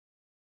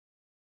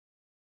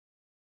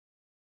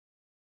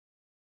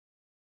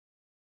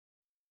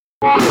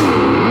Fuck!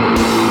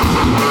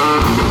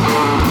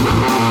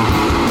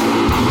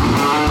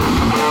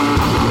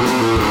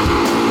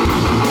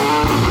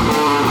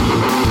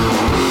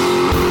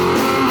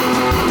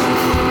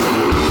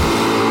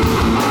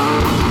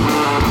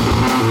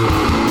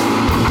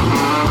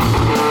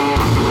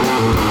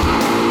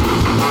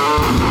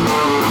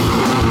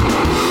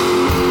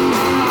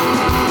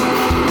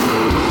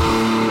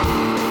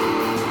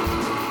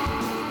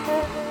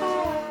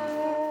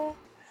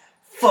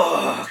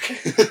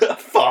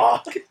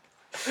 Fuck!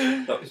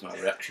 That was my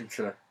reaction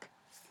to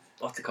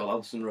what to call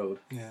Alison Road.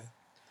 Yeah.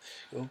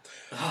 Cool.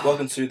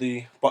 Welcome to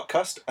the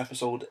podcast,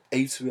 episode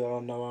 8 we are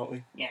on now, aren't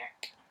we? Yeah.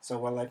 So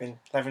we're living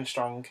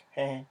strong.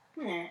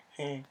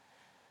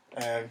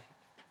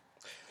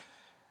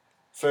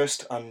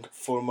 First and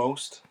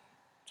foremost,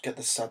 get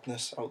the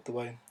sadness out the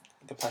way.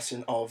 The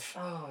passing of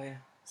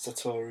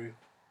Satoru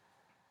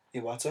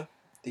Iwata,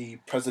 the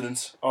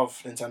president of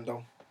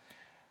Nintendo,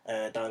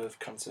 died of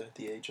cancer at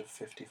the age of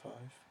 55.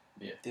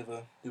 Yeah. The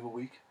other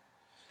week.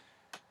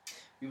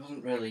 He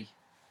wasn't really.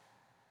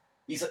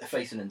 He's like the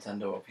face of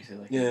Nintendo, obviously,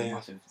 like Yeah, a yeah.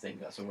 massive thing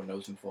that everyone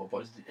knows him for.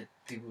 But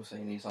people were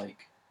saying he's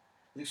like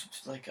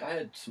I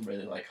had some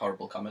really like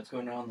horrible comments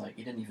going around. Like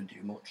he didn't even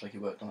do much. Like he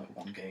worked on like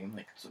one game,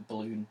 like it's a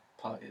balloon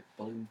battle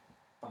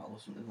or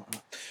something like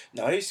that.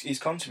 No, he's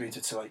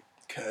contributed to like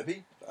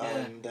Kirby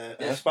and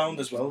Earthbound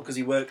as well, because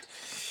he worked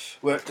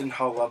in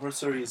HAL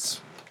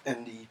Laboratories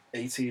in the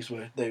 80s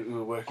where they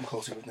were working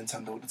closely with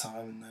Nintendo at the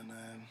time, and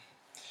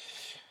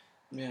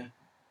then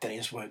then he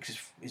just works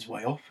his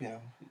way up, you know.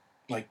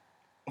 Like,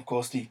 of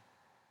course, as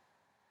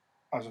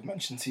I've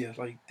mentioned to you,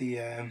 like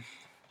the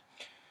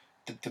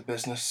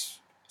business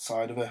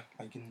side of it,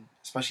 like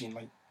especially in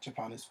like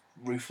Japan, it's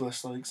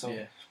ruthless. Like, so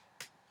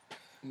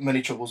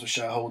many troubles with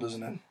shareholders,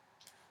 and then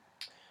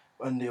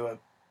when they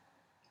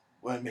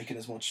weren't making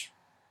as much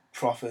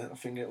profit, I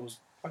think it was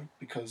like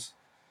because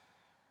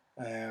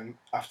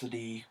after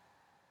the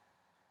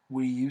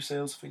Wii U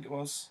sales, I think it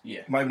was.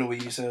 Yeah. It might have been a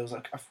Wii U sales.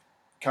 I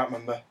can't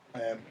remember.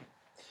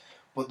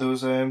 But there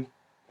was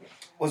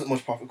wasn't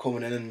much profit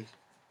coming in, and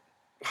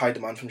high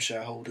demand from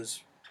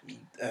shareholders.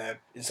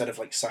 Instead of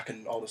like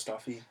sacking all the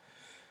staff, he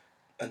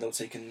ended up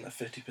taking a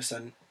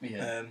 50%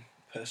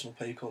 personal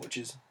pay cut, which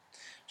is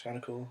kind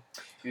of cool.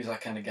 He was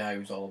that kind of guy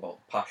who's all about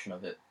the passion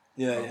of it.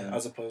 Yeah,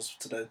 as opposed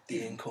to the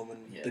income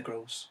and the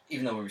gross.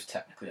 Even though he was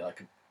technically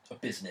like a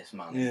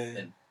businessman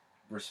in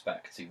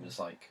respect, he was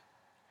like,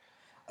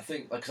 I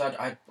think, like, cause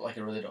I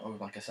really don't know,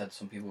 like I said,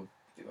 some people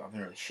having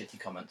really shitty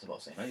comments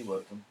about saying, he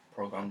worked on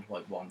programmed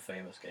like one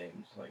famous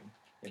game, like,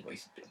 but he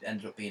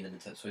ended up being in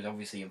Nintendo, so he's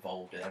obviously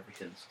involved in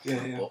everything.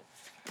 But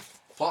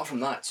apart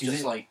from that,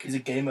 he's a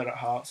gamer at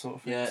heart, sort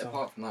of thing. Yeah, so.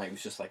 Apart from that, he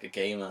was just like a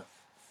gamer,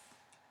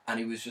 and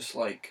he was just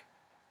like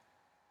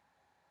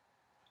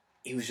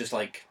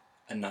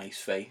a nice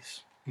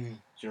face. Mm. Do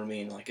you know what I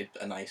mean? Like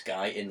a nice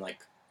guy in like,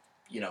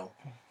 you know,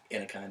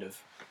 in a kind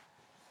of,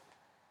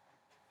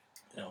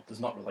 you know, there's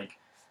not like,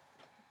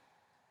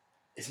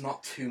 it's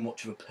not too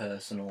much of a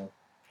personal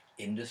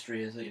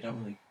industry, is it? You don't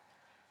really.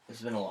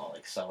 There's been a lot of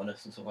like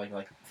sourness and stuff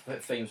like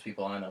famous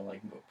people I know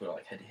like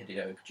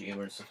Hideo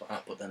Kojima and stuff like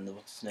that. But then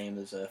what's his name?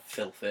 There's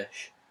Phil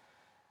Fish.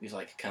 He's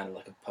like kind of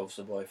like a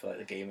poster boy for like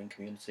the gaming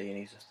community, and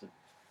he's just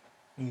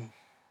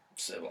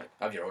so like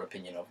have your own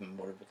opinion of him,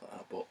 whatever like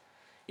that. But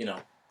you know,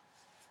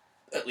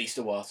 at least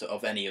Iwata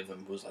of any of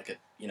them was like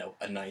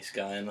a nice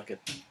guy and like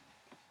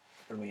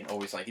I mean,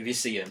 always like if you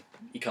see him,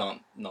 you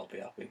can't not be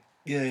happy.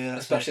 Yeah.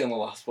 Especially on the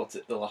last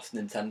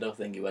Nintendo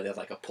thingy where they had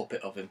like a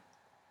puppet of him.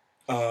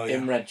 Oh yeah.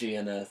 Him, Reggie,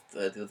 and the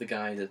other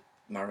guy, the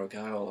Mario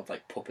guy, all have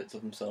like puppets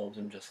of themselves,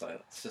 and just like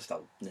it's just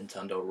that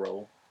Nintendo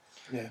role.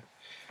 Yeah,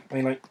 I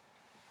mean, like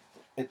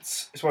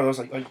it's one of those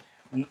like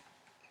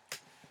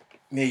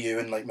me, you,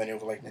 and like many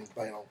other like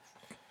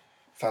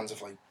fans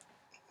of like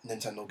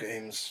Nintendo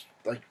games.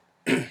 Like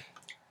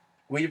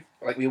we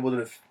would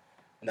have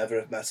never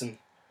have met him,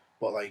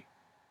 but like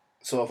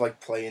sort of like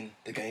playing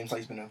the games. Like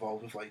he's been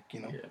involved with like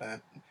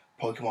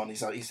Pokemon.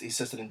 He's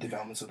assisted in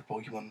development of the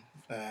Pokemon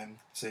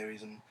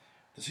series and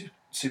the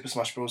Super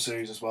Smash Bros.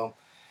 Series as well.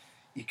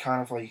 You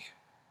kind of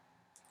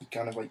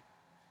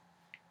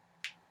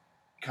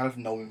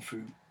know him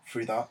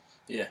through that.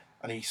 Yeah.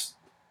 And he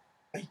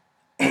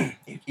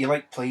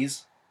like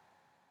plays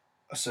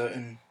a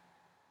certain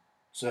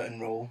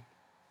role,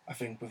 I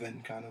think,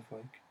 within kind of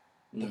like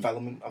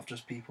development of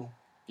just people.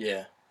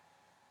 Yeah.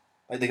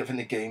 Like I think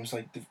the games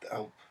like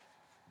help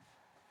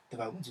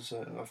development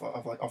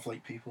of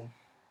like people.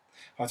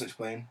 Hard to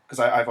explain, because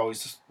I've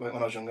always just when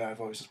I was younger I've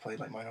always just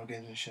played like minor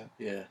games and shit.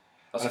 Yeah.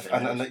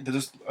 And like, they're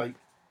just like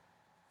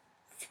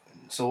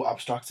so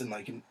abstract and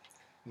like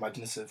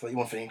imaginative. Like you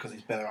won't think because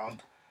he's been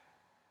around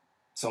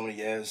so many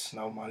years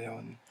now, Mario.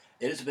 And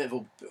it is a bit of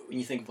a when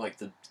you think of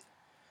like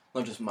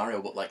not just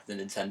Mario, but like the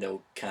Nintendo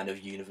kind of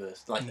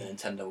universe, like the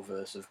Nintendo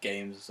verse of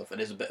games and stuff.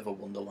 It is a bit of a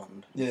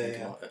wonderland.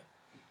 About it.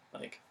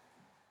 Like,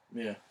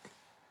 yeah,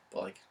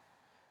 but like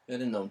I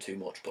didn't know him too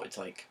much, but it's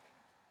like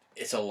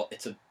it's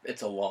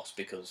a loss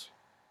because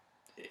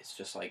it's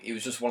just like he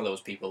was just one of those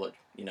people that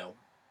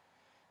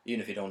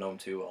even if you don't know him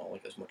too well,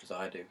 like as much as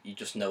I do, you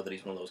just know that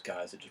he's one of those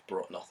guys that just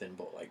brought nothing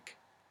but like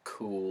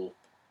cool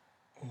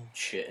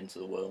shit into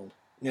the world.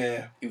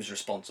 Yeah. He was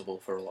responsible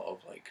for a lot of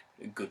like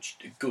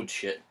good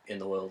shit in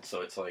the world.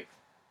 So it's like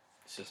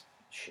it's just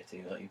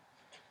shitty that he's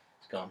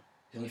gone.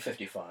 He's only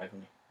 55,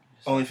 isn't he?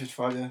 Only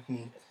 55, yeah.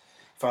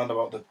 Found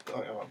about it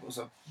was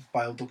a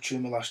bile duct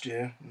tumour last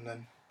year, and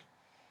then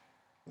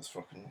it's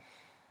fucking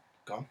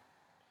gone.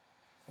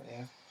 But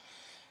yeah.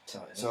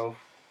 So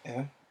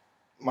yeah,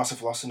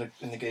 massive loss in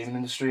the gaming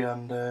industry,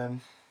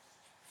 and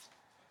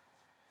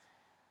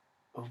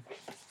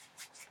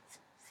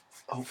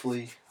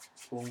hopefully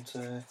won't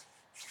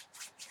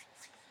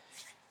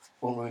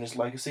ruin his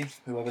legacy.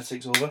 Whoever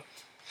takes over.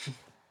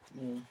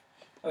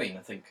 I mean,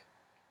 I think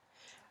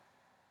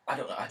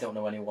I don't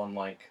know anyone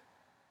like.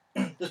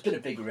 There's been a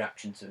big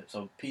reaction to it,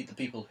 so the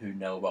people who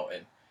know about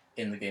him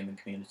in the gaming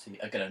community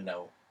are gonna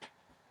know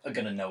who. Do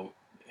you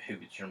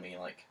know what I mean?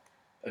 Like,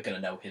 are gonna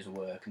know his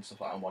work and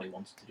stuff like that and what he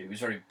wanted to do. He was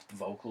very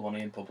vocal on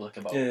it in public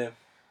about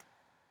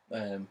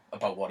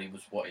about what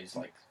his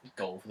like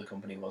goal for the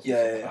company was. And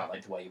stuff like that,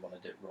 like the way he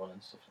wanted it run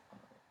and stuff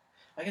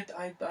like that.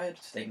 I had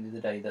a statement the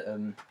other day that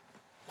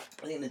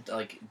I think that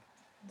like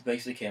they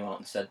basically came out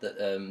and said that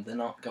they're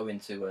not going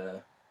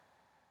to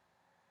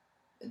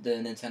the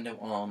Nintendo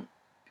aren't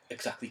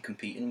exactly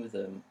competing with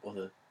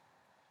other,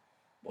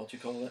 what do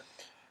you call it?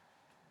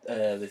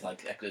 With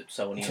like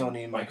Sony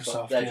and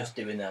Microsoft. They're just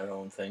doing their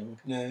own thing.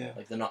 Yeah.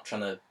 Like they're not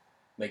trying to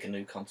make a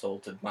new console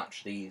to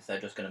match these.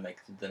 They're just going to make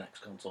the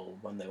next console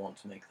when they want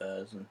to make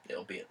theirs, and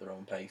it'll be at their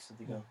own pace as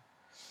they go.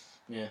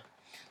 Yeah.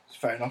 It's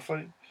fair enough,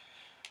 right?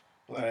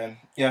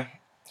 Yeah,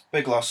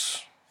 big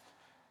loss.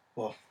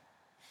 Well,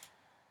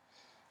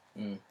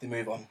 they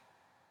move on.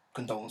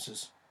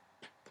 Condolences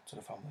to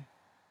the family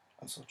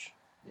and such.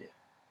 Yeah.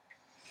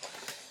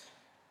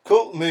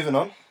 Cool, moving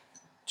on.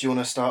 Do you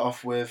want to start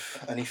off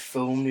with any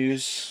film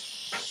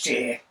news?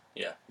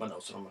 Yeah, my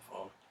notes are on my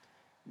phone.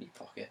 In your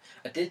pocket.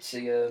 I did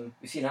see, you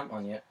seen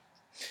Ant-Man yet?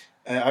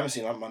 I haven't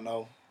seen Ant-Man,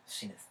 no. I've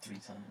seen it 3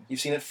 times. You've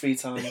seen it 3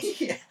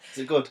 times? Yeah. Is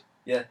it good?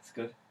 Yeah, it's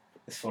good.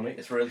 It's funny.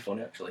 It's really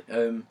funny, actually.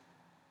 I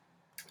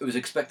was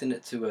expecting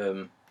it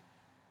to,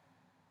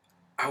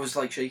 I was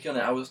like shaking on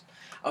it. I was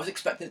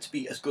expecting it to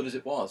be as good as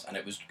it was, and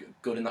it was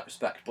good in that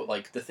respect. But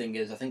like the thing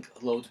is, I think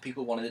loads of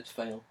people wanted it to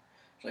fail.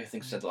 Like I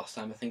think I said last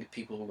time, I think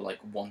people were like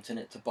wanting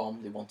it to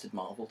bomb. They wanted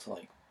Marvel to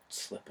like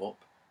slip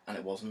up, and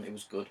it wasn't. It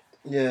was good.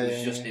 Yeah.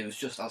 It was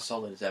just as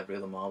solid as every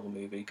other Marvel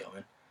movie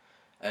going.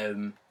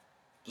 I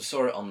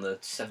saw it on the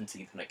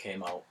 17th when it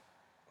came out,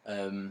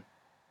 and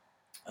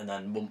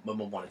then my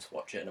mum wanted to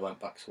watch it, and I went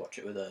back to watch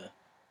it with her.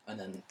 And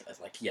then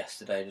like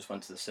yesterday, I just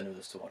went to the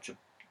cinemas to watch it.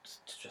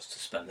 Just to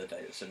spend the day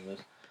at the cinemas,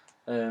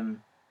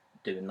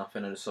 doing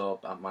nothing. And I saw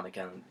Ant-Man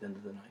again at the end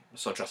of the night. I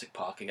saw Jurassic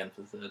Park again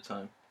for the 3rd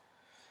time.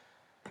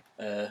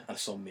 And I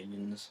saw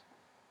Minions.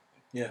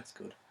 Yeah, it's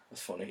good.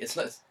 It's funny. It's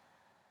not.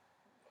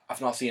 I've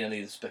not seen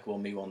any of the Despicable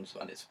Me ones,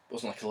 and it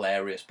wasn't like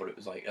hilarious, but it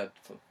was like a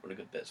really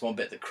good bits. One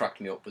bit that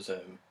cracked me up was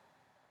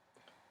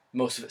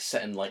most of it's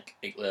set in like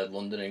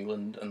London,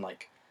 England, and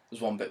like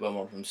there's one bit where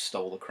one of them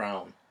stole the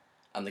crown,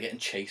 and they're getting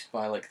chased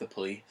by like the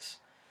police.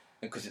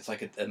 Because it's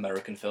like an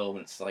American film,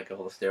 and it's like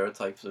all the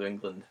stereotypes of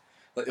England.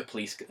 Like the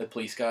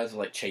police guys are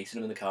like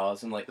chasing them in the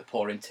cars, and like they're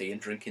pouring tea and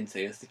drinking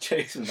tea as they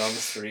chase them down the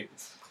street.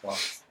 It's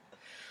class.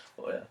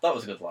 But yeah, that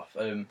was a good laugh.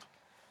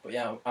 But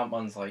yeah,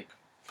 Ant-Man's like,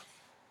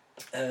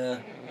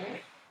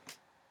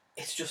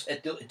 it's just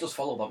it does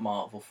follow that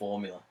Marvel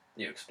formula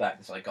that you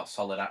expect. It's like got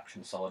solid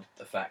action, solid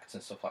effects,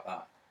 and stuff like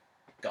that.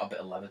 Got a bit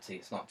of levity.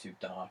 It's not too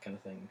dark kind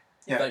of thing.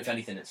 Yeah. If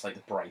anything, it's like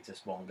the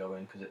brightest one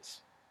going because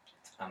it's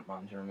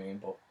Ant-Man. Do you know what I mean?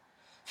 But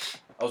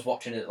I was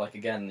watching it like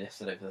again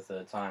yesterday for the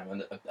 3rd time,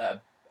 and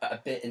a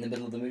bit in the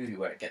middle of the movie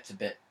where it gets a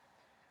bit,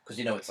 because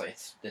you know it's like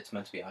it's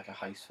meant to be like a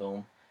heist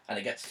film, and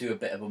it gets to a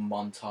bit of a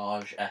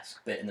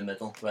montage-esque bit in the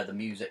middle where the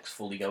music's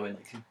fully going,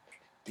 like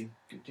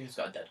it's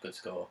got a dead good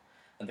score,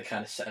 and they're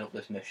kind of setting up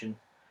this mission,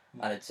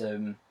 and it's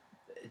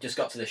it just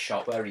got to this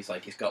shot where he's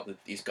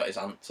got his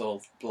ants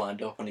all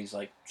lined up, and he's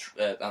like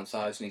ant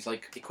size, and he's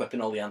like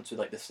equipping all the ants with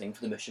like this thing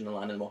for the mission and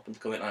lining them up and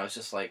coming, and I was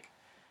just like.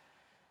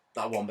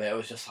 That one bit, I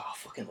was just like, I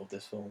fucking love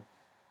this film.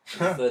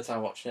 The 3rd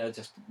time watching it,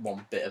 just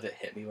one bit of it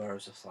hit me where I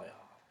was just like,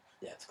 oh,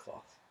 yeah, it's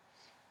class.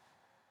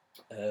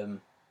 And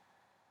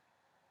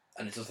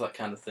it's just that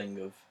kind of thing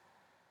of,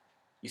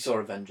 you saw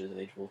Avengers: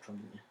 Age of Ultron,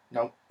 didn't you?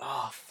 No.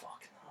 Oh,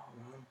 fuck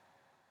no, man.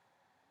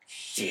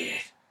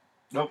 Shit.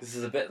 Nope. This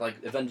is a bit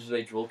like, Avengers: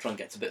 Age of Ultron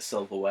gets a bit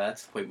self-aware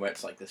to the point where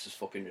it's like, this is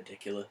fucking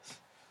ridiculous.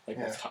 Like,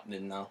 what's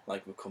happening now?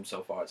 Like, we've come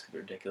so far, it's gonna be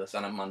ridiculous.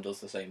 And Ant-Man does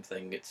the same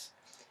thing. It's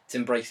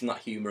embracing that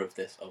humour of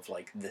this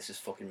is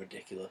fucking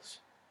ridiculous,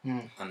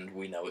 and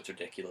we know it's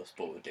ridiculous,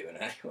 but we're doing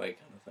it anyway,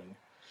 kind of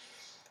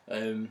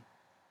thing.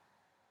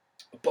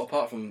 But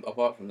apart from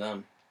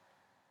them,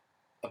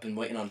 I've been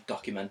waiting on a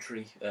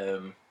documentary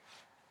to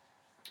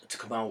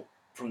come out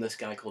from this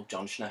guy called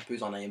John Schnepp,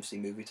 who's on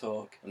AMC Movie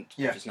Talk, and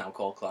which is now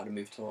called Collider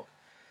Movie Talk.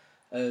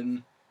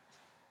 And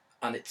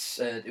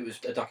it was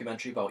a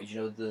documentary about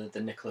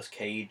the Nicolas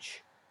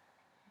Cage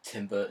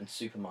Tim Burton's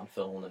Superman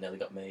film that nearly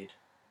got made.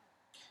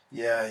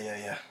 Yeah.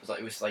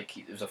 It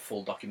was a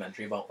full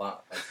documentary about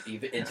that. Like, he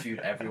interviewed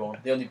everyone.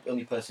 The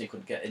only person he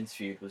couldn't get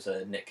interviewed was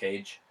Nick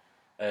Cage.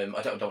 I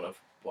don't know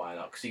why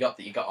not, because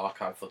you got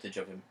archive footage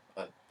of him.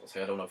 I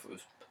don't know if it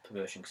was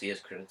permission, because he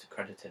is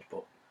credited,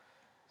 but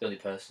the only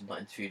person not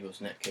interviewed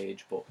was Nick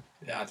Cage. But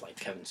it had like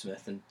Kevin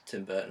Smith and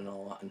Tim Burton and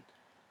all that. And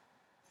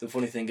the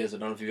funny thing is, I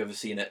don't know if you've ever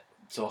seen it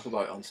talk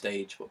about it on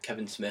stage, but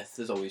Kevin Smith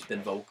has always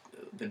been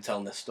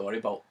telling this story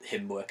about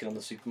him working on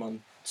the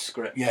Superman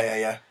script.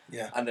 Yeah.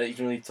 And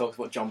even when he talks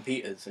about John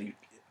Peters, he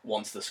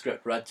wants the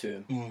script read to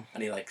him,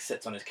 and he like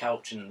sits on his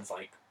couch and is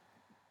like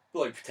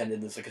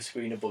pretending there's like a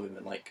screen above him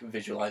and like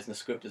visualizing the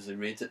script as he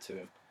reads it to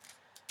him,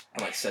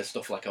 and like says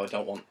stuff like, "Oh, I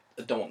don't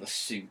want the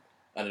suit,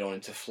 and I don't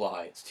want him to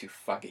fly. It's too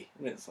faggy."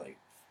 And it's like,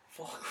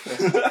 fuck.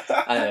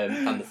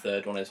 And the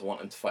third one is, "I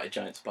want him to fight a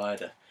giant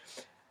spider."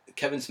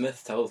 Kevin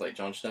Smith tells like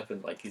John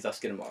Schnepp, like he's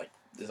asking him like,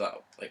 "Is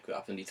that like what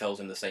happened?" He tells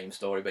him the same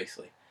story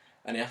basically,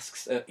 and he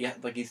asks,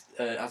 he's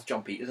has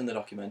John Peters in the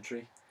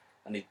documentary,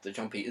 and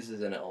John Peters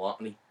is in it a lot,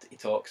 and he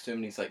talks to him,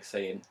 and he's like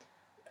saying,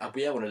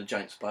 "We wanted a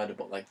giant spider,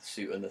 but like the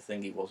suit and the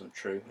thingy wasn't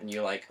true," and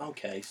you're like,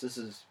 okay, so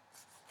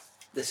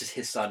this is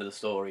his side of the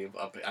story,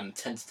 and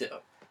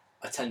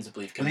I tend to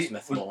believe Kevin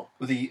Smith more.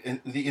 Were they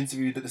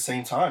interviewed at the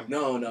same time?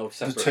 No,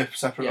 separate. The two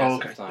separate. Yeah, oh,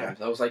 okay. Times.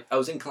 Yeah. I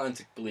was inclined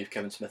to believe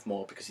Kevin Smith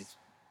more because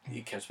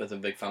Kevin Smith is a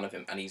big fan of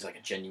him, and he's like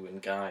a genuine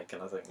guy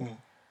kind of thing.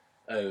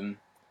 And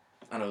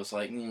I was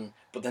like,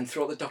 but then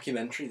throughout the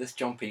documentary, this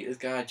John Peters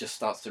guy just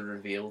starts to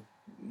reveal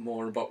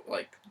more about,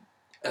 like,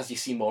 as you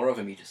see more of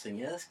him, you just think,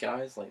 yeah, this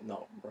guy's like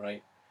not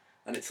right,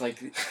 and it's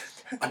like,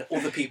 and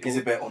other people, he's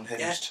a bit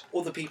unhinged. Yeah,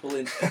 other people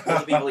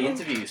he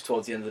interviews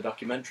towards the end of the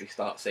documentary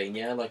start saying,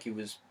 yeah, like he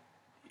was,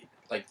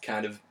 like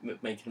kind of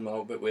making him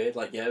out a bit weird,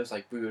 like yeah, it was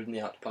like we were in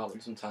the art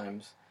department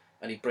sometimes,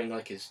 and he'd bring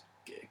like his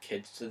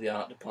kids to the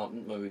art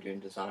department where we were doing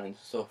designs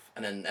and stuff,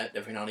 and then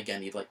every now and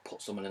again he'd like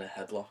put someone in a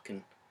headlock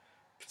and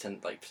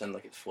pretend like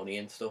it's funny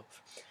and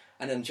stuff.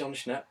 And then John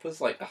Schnepp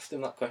was like asked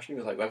him that question. He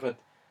was like, "I've heard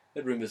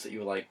rumours that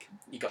you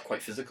got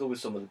quite physical with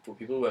some of the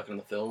people working on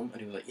the film,"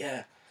 and he was like,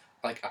 "Yeah,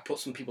 like I put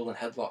some people in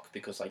headlock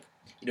because like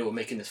we're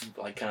making this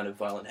like kind of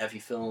violent heavy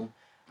film,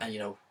 and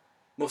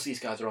most of these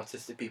guys are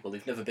autistic people.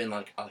 They've never been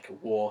like a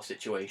war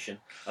situation.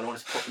 I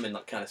wanted to put them in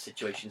that kind of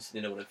situation so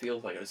they know what it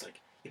feels like." I was like,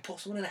 "You put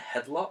someone in a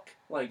headlock?"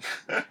 Like,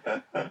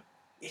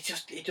 it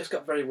just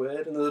got very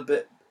weird. And there's a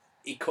bit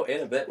he cut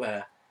in a bit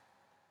where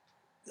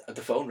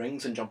the phone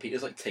rings and John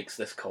Peters like takes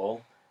this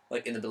call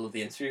like in the middle of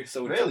the interview.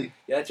 So really,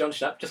 John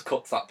Schnepp just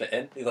cuts that bit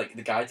in. He's like,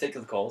 the guy takes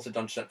the call, so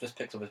John Schnepp just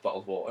picks up his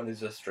bottle of water and he's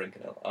just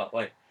drinking it,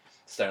 like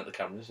staring at the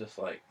camera. He's just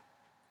like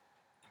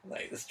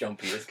this John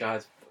Peters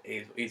guy's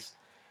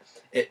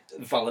it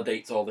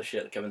validates all the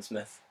shit that Kevin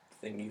Smith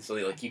thing. So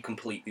like you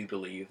completely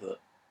believe that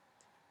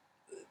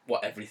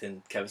what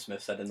everything Kevin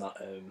Smith said in that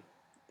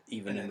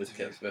even in with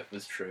Kevin Smith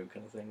was true,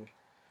 kind of thing.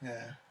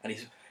 Yeah. And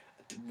he's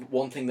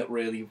one thing that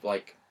really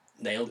like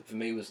nailed it for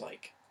me was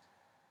like,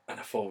 and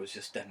I thought was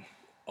just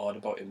odd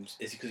about him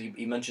is because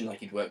he mentioned like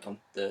he'd worked on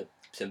the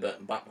Tim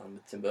Burton Batman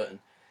with Tim Burton,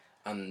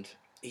 and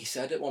he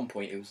said at one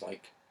point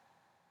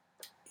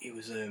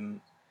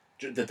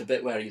the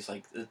bit where he's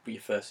like the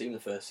first scene,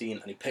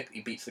 and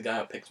he beats the guy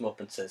up, picks him up,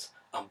 and says,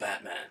 "I'm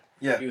Batman."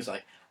 Yeah. He was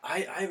like,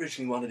 I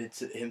originally wanted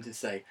him to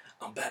say,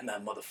 "I'm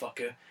Batman,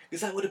 motherfucker,"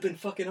 because that would have been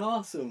fucking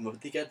awesome.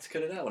 But they get to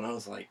cut it out, and I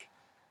was like,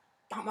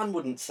 Batman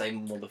wouldn't say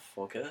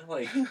motherfucker.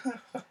 Like,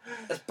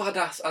 as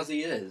badass as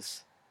he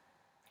is,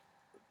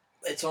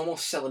 it's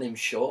almost selling him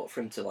short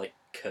for him to like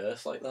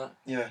curse like that.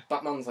 Yeah.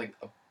 Batman's like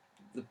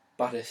the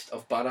baddest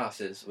of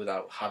badasses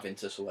without having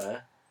to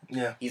swear.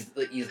 Yeah. He's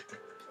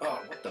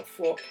oh, what the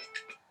fuck?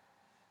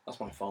 That's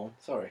my phone.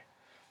 Sorry,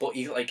 but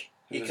he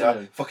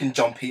fucking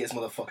John Peters,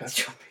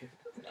 motherfucker.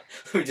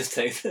 Let me just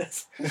take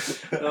this.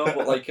 No,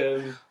 but like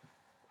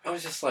I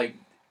was just like,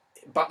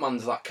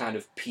 Batman's that kind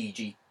of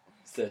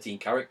PG-13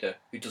 character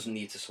who doesn't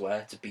need to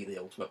swear to be the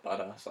ultimate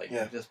badass. Like,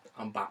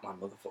 I'm Batman,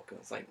 motherfucker.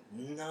 It's like,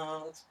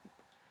 no,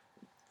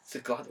 it's a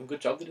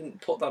good job they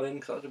didn't put that in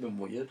because that would have been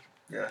weird.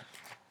 Yeah.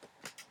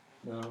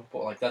 No,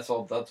 but like that's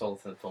all the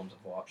films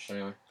I've watched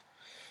anyway.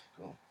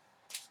 Cool.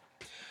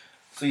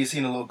 So you've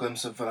seen a little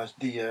glimpse of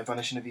the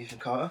Vanishing of Ethan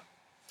Carter.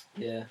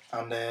 Yeah.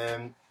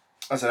 And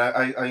as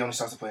I only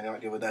started playing it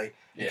like the other day.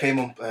 Yeah. It came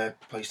on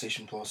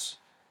PlayStation Plus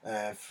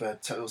for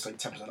it was like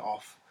 10%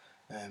 off.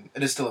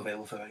 It is still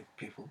available for like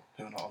people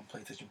who are not on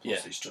PlayStation Plus. Yeah.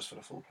 It's just for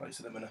the full price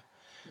at the minute.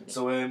 Yeah.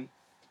 So I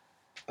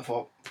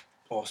thought,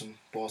 awesome,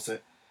 bought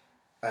it.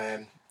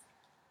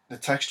 The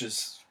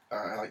textures,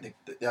 like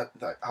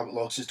how it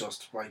looks is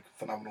just like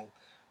phenomenal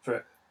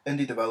for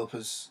indie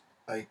developers.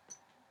 Like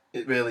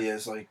it really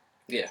is like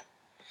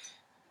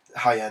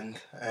high end.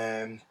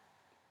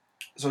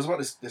 So it's about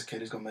this kid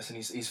who's gone missing.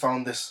 He's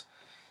found this.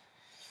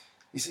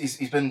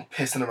 He's been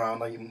pissing around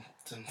like in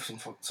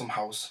some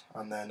house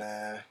and then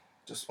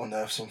just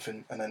unearthed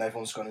something, and then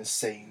everyone's gone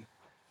insane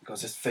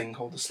because this thing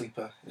called the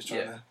Sleeper is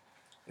trying to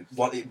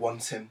it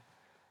wants him.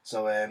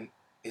 So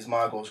his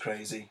ma goes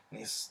crazy and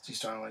he's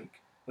trying to like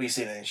Well, you've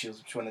seen it. She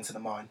went into the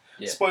mine.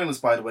 Yeah. Spoilers,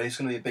 by the way. It's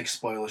going to be a big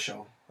spoiler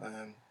show.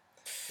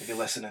 If you're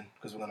listening,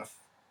 because we're going to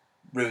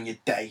ruin your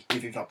day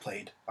if you've not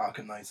played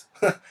Arkham Knight.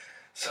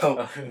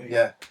 So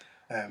yeah.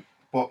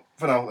 But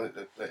for now,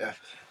 yeah.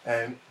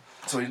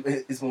 So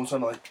his mum's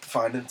trying to like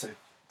find him to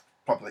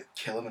probably like,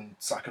 kill him and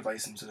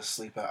sacrifice him to the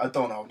sleeper. I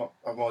don't know.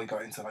 I've only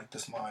got into like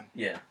this mine.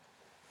 Yeah.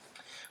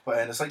 But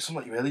there's like some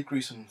like really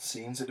gruesome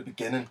scenes at the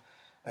beginning.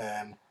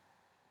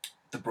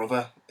 The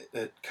brother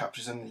it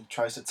captures him and he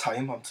tries to tie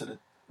him onto the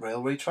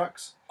railway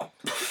tracks.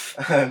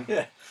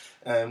 Yeah.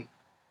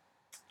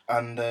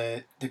 And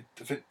the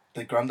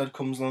granddad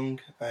comes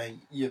along.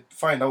 You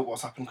find out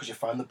what's happened because you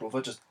find the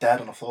brother just dead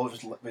on the floor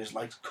with his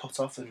legs cut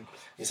off and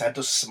his head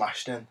just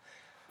smashed in.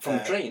 From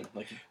the train?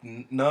 Like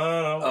No.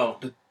 Oh.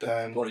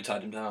 The one who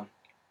tied him down.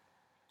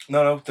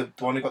 No. The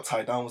one who got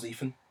tied down was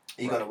Ethan.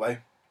 He got away.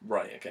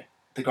 Right. Okay.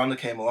 The granddad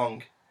came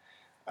along,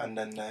 and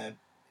then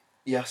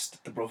he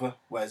asked the brother,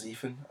 "Where's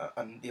Ethan?"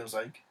 And he was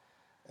like,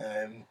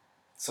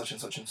 "Such and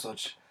such and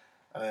such.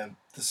 The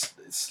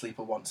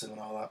sleeper wants him and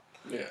all that."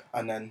 Yeah.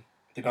 And then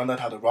the granddad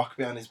had a rock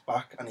behind his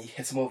back, and he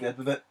hit him over the head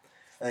with it,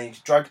 and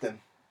he dragged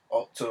him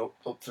up to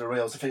the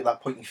rails. I think at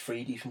that point he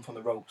freed Ethan from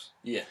the ropes.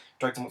 Yeah.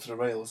 Dragged him up to the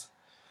rails.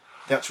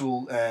 The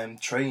actual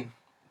train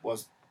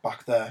was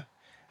back there.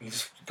 He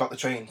just got the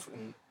train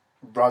and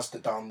razzed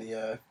it down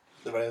the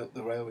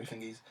railway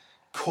thingies.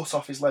 Cut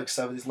off his legs,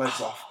 severed his legs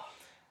off.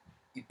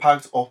 He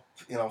packed up,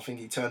 I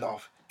think he turned it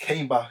off,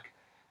 came back,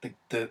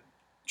 the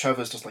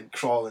Trevor's just like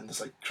crawling,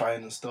 just like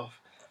crying and stuff.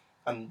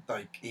 And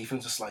like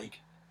Ethan's just like,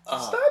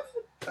 stop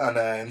it!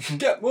 And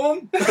get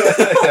mum!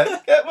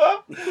 Get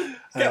mum!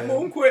 Get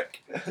mum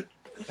quick!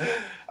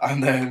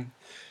 And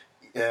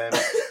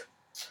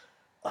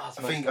I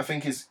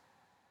think his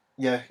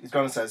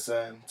granddad says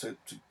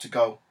to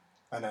go,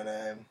 and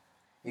then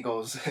he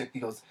goes,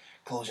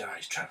 close your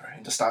eyes, Trevor,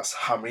 and just starts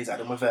hammering his head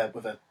in with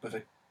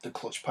the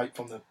clutch pipe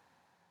from the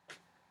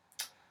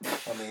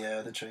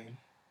train.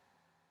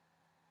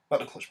 Not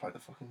the clutch pipe, the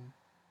fucking.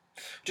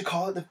 What do you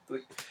call it?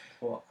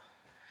 What?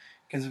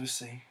 Begins with a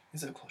C.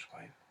 Is it a clutch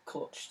pipe?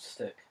 Clutch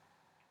stick.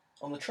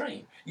 On the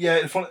train? Yeah,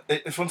 in front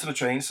of the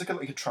train. It's like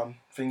a tram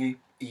thingy.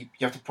 You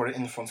have to put it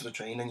in the front of the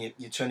train, and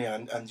you turn your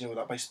hand and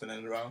that by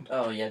spinning it around.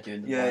 Oh yeah,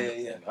 doing the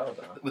yeah. I don't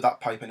know. With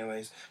that pipe,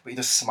 anyways. But he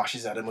just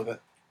smashes his head in with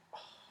it.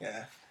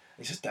 Yeah,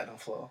 he's just dead on the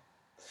floor,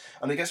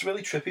 and it gets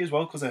really trippy as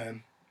well because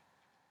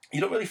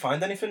you don't really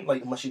find anything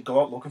like unless you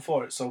go out looking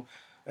for it. So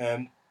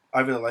I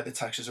really like the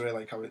textures. I really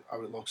like how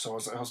it looks. So I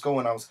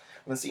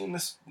was seeing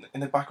this in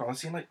the background. I was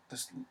seeing like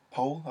this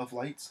pole of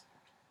lights.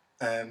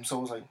 So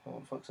I was like, oh,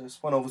 what the fuck's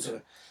this? Went over to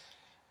it,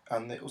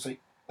 and it was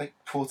like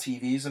 4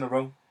 TVs in a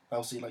row.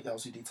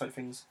 LCD type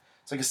things.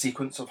 It's like a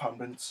sequence of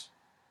handprints.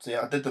 So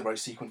yeah, I did the right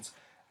sequence,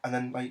 and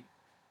then like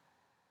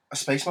a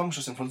spaceman was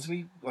just in front of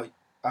me, like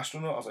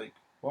astronaut. I was like,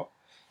 what?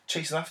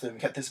 Chasing after him, he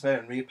kept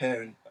disappearing,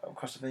 reappearing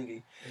across the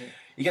thingy. Yeah.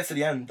 You get to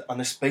the end, and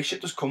the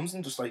spaceship just comes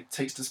and just like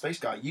takes the space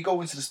guy. You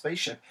go into the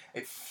spaceship,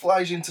 it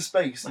flies you into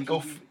space. Like you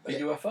go a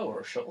UFO or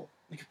a shuttle.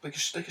 Like a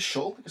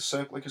shuttle, like a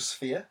circle, like a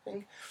sphere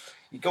thing.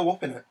 You go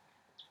up in it,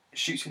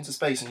 shoots you into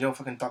space, and you're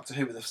fucking Doctor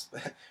Who with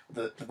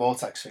the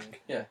vortex thing.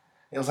 Yeah.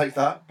 It was like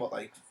that, but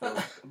like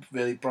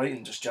really bright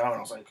and just jarring. I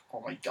was like, oh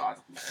my god.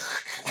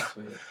 That's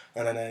weird.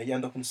 And then you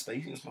end up in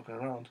space and just looking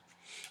around.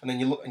 And then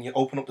you look and you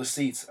open up the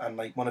seat and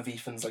like one of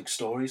Ethan's like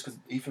stories, because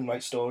Ethan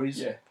writes stories.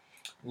 Yeah.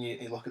 And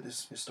you look at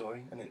his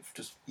story and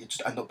you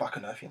just end up back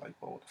on Earth. You're like,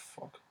 oh, what the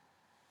fuck.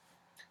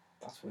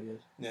 That's weird.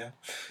 Yeah,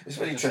 it's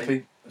really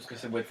trippy. I was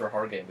gonna say weird for a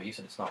horror game, but you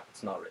said it's not.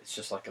 It's not. It's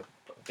just like a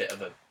bit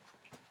of a.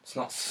 It's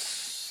not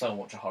so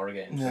much a horror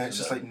game. Yeah, it's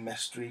just like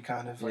mystery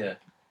kind of. Like,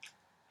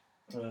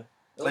 yeah.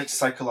 Like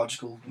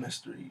psychological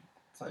mystery.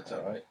 That's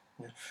alright.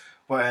 Yeah,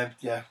 but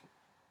yeah.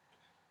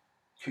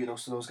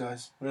 Kudos to those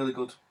guys. Really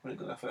good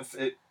effort.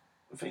 I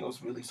think it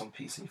was released on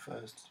PC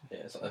first. Yeah,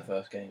 it's like their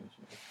first game.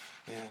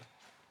 Yeah.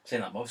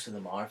 Saying that most of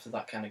them are after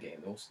that kind of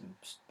game. Most of them,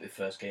 the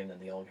first game, then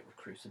they all get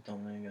recruited,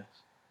 don't they? I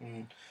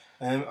guess.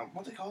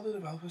 What do they call the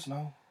developers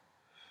now?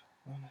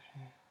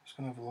 Just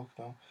gonna have a look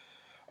now.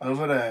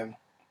 Another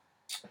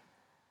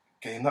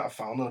game that I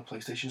found on a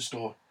PlayStation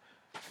Store.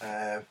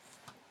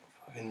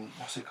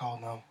 What's it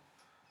called now?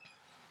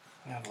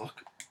 Let me have a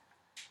look.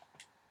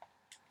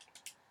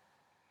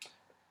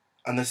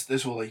 And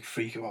this will like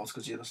freak you out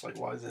because you're just like,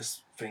 why does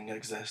this thing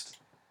exist?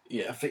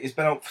 Yeah. I think it's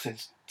been out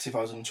since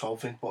 2012,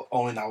 I think, but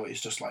only now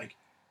it's just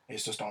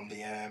on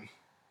the.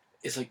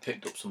 It's like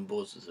picked up some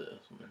buzz, is it, or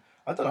something?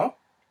 I don't know.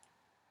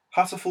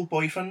 Hatterful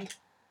Boyfriend.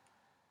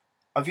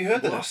 Have you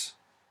heard of this?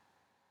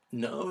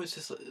 No, it's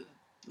just it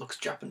looks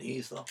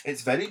Japanese though.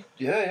 It's very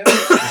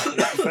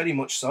it's very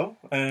much so.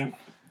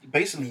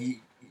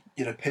 Basically,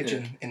 you're a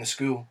pigeon in a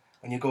school,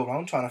 and you go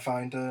around trying to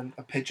find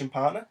a pigeon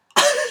partner.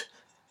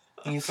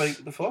 And you're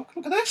like, the fuck?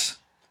 Look at this.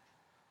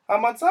 How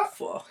mad's that?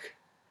 Fuck.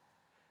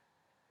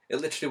 It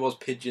literally was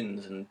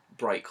pigeons and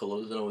bright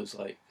colours, and I was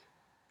like,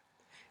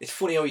 it's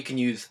funny how you can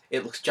use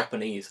 "it looks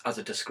Japanese" as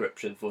a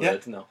descriptive word. Yeah.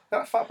 No.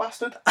 That fat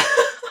bastard.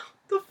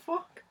 The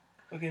fuck.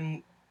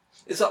 Fucking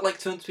Is that like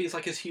turned to be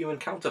like his human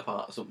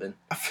counterpart or something?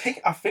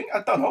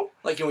 I don't know.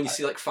 Like when you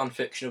see like fan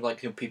fiction of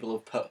like people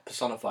who've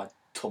personified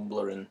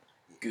Tumblr and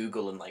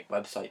Google and like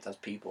websites as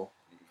people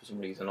for some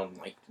reason on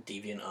like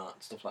DeviantArt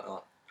and stuff like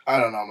that. I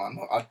don't know, man.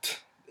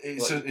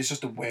 It's Like- it's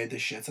just the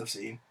weirdest shit I've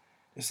seen.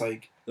 It's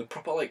like The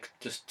proper like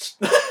just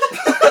that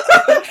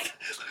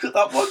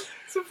one.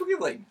 some fucking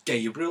like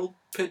Gabriel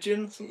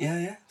pigeons.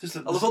 Yeah. I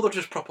love how they're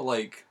just proper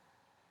like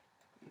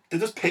They're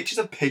just pictures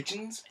of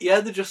pigeons. yeah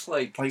they're just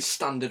like Like-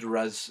 standard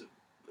res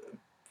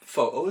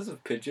photos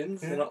of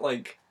pigeons. Yeah. They're not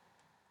like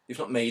they've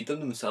not made them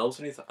themselves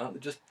or anything. They're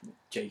just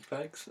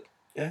JPEGs.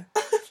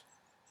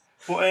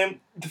 But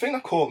the thing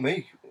that caught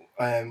me,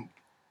 I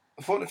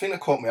thought the thing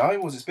that caught my eye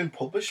was it's been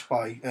published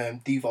by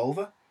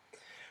Devolver,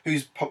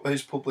 who's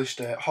published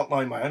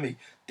Hotline Miami,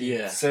 the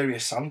Yeah.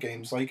 Serious Sam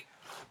games. Like,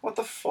 what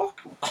the fuck?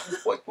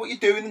 what you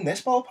doing in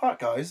this ballpark,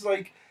 guys?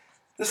 Like,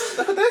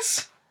 look at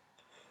this.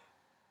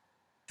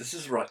 This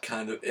is right,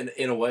 kind of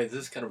in a way.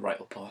 This is kind of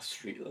right up our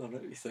street, though.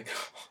 Don't you think?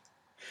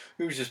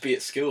 We would just be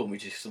at school and we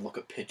just used to look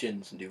at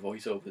pigeons and do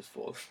voiceovers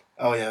for them.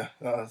 Oh yeah,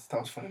 that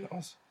was funny. That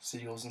was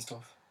seagulls and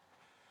stuff.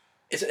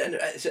 Is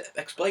it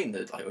explained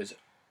that like was?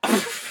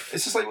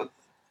 It's just like what?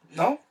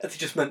 No, Has it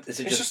just meant? Is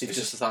it It's just just- they've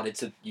just decided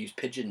to use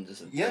pigeons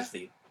as Yeah.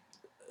 the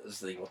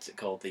what's it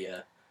called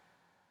the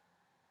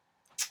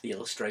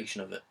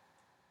illustration of it?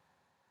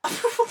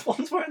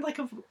 One's wearing like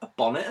a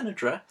bonnet and a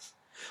dress.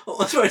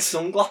 One's wearing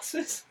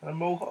sunglasses. and a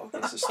mohawk.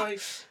 It's just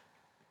like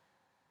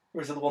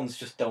Whereas the other ones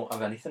just don't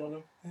have anything on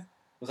them. Yeah.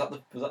 Was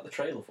that the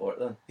trailer for it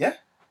then?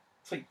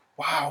 it's like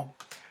wow.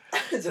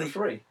 Is it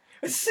free?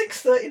 It's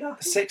 $6.39.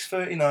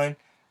 $6.39.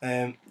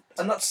 And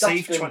that's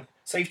Save been,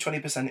 save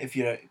 20% if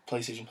you're at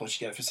PlayStation Plus.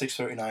 You get it for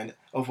 $6.39.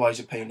 Otherwise,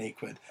 you're paying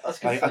 £8. I was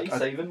going to I- say,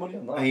 saving money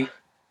on that. I mean,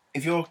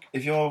 if you're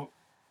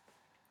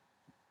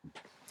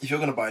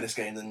gonna buy this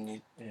game,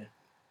 then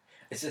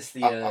Is this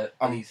the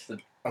I'm- these the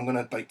I'm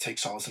gonna like take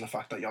solace in the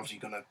fact that you're obviously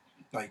gonna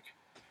like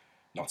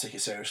not take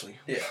it seriously.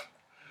 is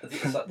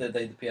that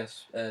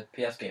the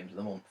PS games of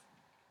the month?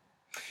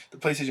 The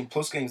PlayStation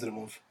Plus games of the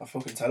month are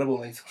fucking terrible,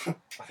 mate. I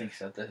think you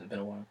said this has been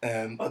a while.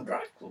 But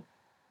Drive Club.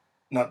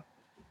 Not-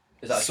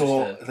 Is that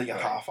so just like a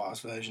right,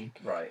 half-assed version.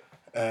 Right.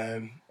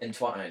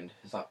 Entwined.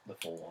 Is that the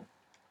full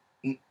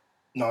one?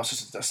 No, it's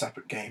just a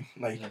separate game.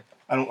 Like Yeah.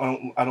 I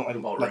don't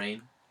About like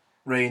Rain.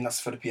 Rain. That's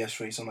for the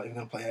PS3, so I'm not even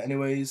gonna play it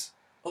anyways.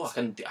 Oh, I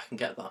can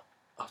get that.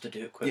 I have to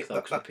do it quick Yeah, though,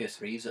 because my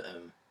PS3's at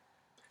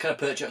Can I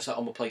purchase that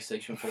on my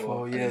PlayStation 4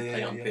 Oh and yeah, then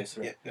play it on yeah,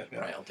 PS3? yeah.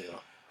 Right, I'll do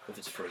that if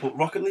it's free. But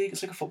Rocket League,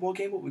 it's like a football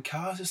game, but with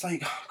cars. It's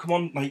like, come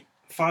on, like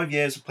 5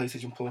 years of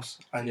PlayStation Plus,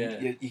 and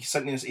Yeah. you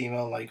sent me this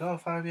email like, oh,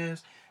 5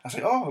 years. I was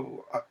like,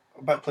 oh, I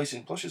bet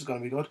PlayStation Plus is gonna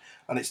be good,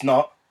 and it's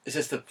not. Is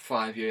this the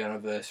 5-year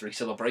anniversary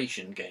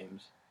celebration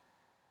games?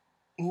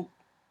 Is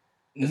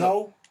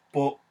No,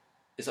 but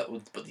Is that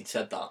what? But he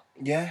said that.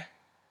 yeah,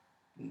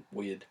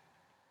 Weird.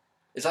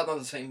 Is that not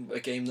the same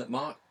game that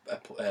Mark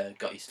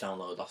got you to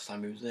download last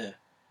time he was there?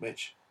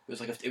 which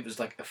It was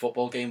like a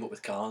football game but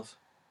with cars.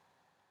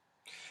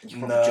 And you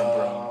could No. probably jump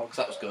around because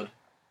that was good.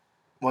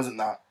 wasn't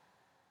that.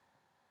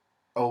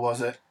 Oh,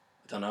 was it?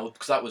 I don't know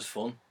because that was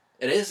fun.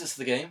 It is. This is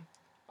the game.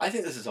 I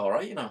think this is all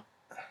right. You know,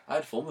 I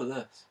had fun with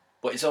this,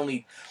 but it's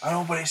only I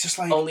know, but it's just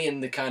like only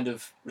in the kind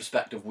of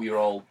respect of we were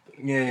all.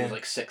 yeah. There was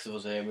like 6 of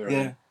us here. We were Yeah.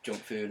 on junk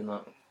food and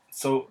that.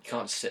 So You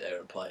can't just sit there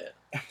and play it.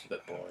 It's a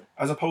bit boring.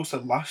 as opposed to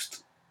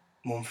last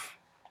month,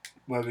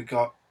 where we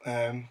got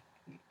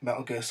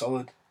Metal Gear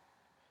Solid,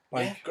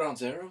 like Yeah, Ground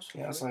Zeroes.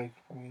 yeah, it's like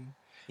I mean,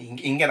 you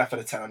can get that for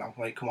the tenner now.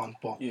 Like, come on,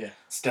 but Yeah.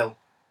 still,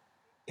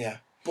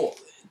 But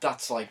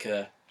that's like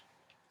a.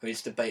 I mean,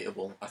 it's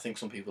debatable. I think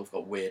some people have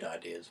got weird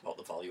ideas about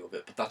the value of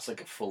it, but that's like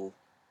a full.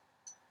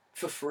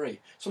 For free.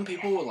 Some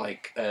people were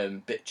like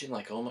bitching,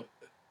 like, oh my.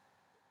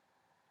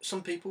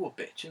 Some people were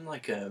bitching,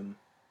 like,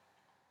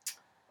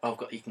 I've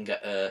got. You can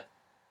get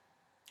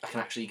I can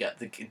actually get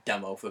the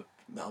demo for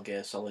Metal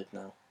Gear Solid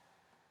now.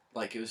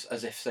 Like, it was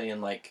as if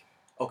saying, like,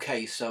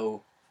 okay,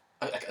 so.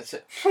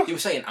 You were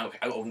saying, I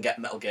can get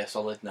Metal Gear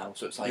Solid now,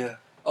 so it's like. yeah,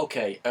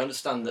 Okay, I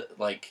understand that,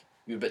 like,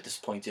 you're a bit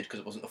disappointed because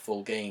it wasn't a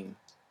full game,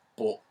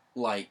 but,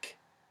 like,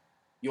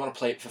 you want to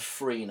play it for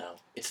free now.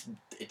 It's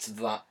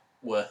that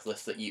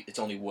worthless that it's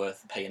only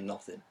worth paying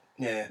nothing.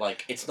 yeah,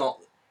 Like, it's not.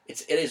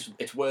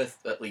 It's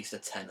worth at least a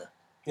tenner.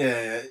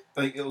 yeah.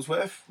 Like it was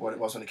worth what it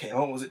was when it came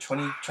out. Was it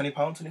 £20,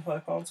 £25,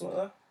 something like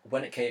that?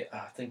 When it came, I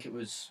think it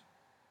was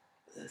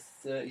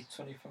 30,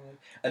 25.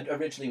 And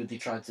originally they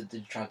tried to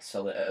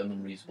sell it at an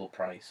unreasonable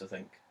price, I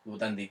think. Well,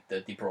 then they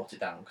brought it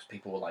down because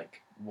people were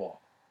like, what?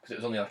 Because it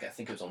was only like, I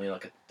think it was only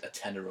like a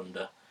tenner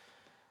under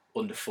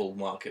full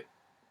market,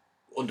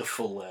 under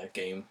full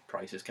game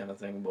prices kind of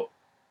thing. But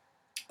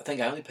I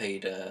think I only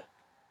paid, I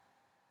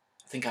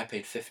think I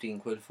paid 15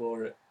 quid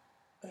for it.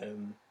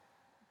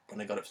 When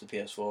I got it for the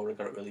PS4, I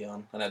got it really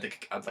on, and I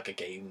had like a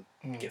game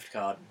gift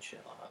card and shit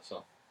like that.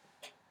 So,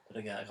 but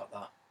again, I got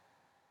that.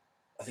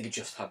 I think I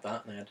just had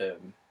that, and I had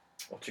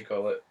what do you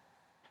call it?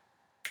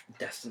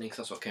 Destiny, because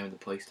that's what came with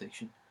the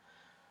PlayStation.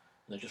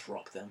 And I just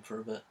rocked them for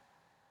a bit.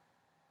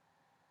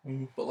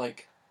 Mm. But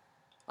like,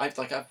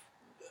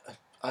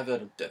 I've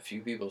heard a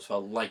few people as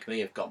well, like me,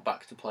 have got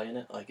back to playing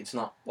it. Like, it's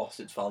not lost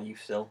its value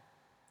still.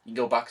 You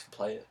can go back to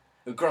play it.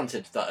 But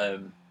granted that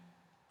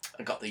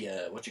I got the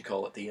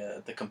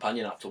the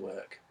companion app to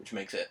work, which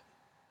makes it.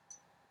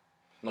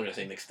 I'm not gonna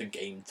say makes the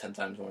game 10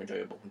 times more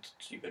enjoyable. It's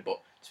stupid,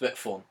 but it's a bit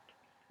fun.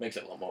 Makes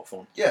it a lot more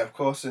fun. Yeah, of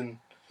course, and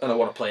I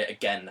want to play it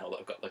again now that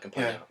I've got the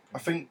companion app. I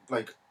think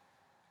like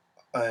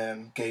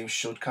games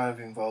should kind of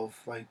involve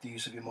like the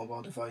use of your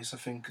mobile device. I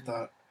think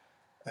that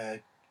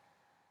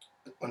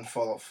when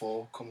Fallout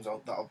 4 comes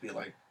out, that'll be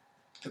like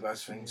the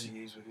best thing to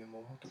use with your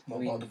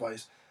mobile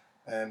device.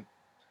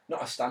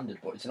 Not a standard,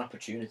 but it's an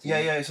opportunity. Yeah,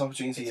 it's an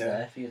opportunity. It's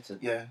there for you to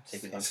take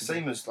advantage. It's the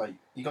same as like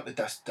you got the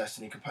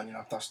Destiny companion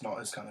app. That's not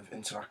as kind of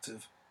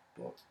interactive,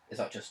 but is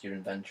that just your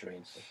inventory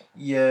and stuff?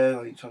 Yeah,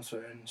 like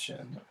transferring and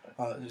shit.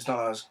 It's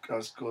not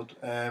as good.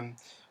 But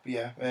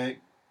yeah,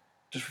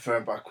 just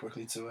referring back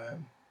quickly to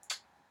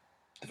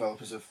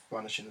developers of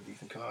Vanishing of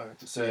Ethan Carter.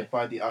 It's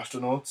by the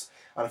Astronauts,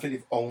 and I think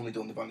they've only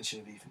done the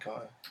Vanishing of Ethan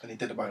Carter, and he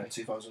did it back in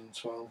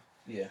 2012.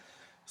 Yeah.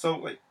 So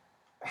like,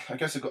 I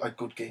guess a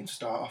good game to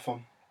start off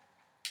on.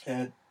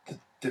 The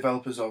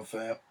developers of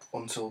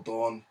Until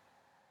Dawn,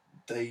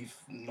 they've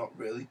not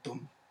really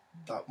done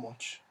that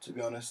much, to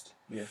be honest.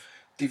 Yeah.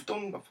 They've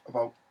done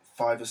about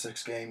 5 or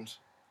 6 games.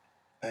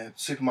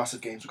 Supermassive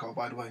games, recall,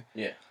 by the way.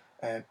 Yeah.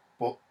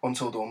 But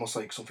Until Dawn was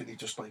like something they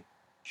just like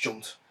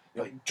jumped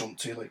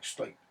to,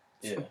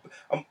 yeah.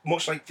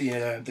 Much like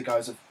the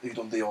guys who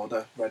done The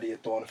Order, Ready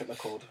at Dawn, I think they're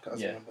called. I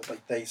remember,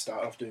 like they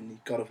started off doing the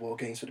God of War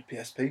games for the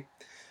PSP,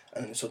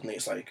 and then suddenly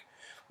it's like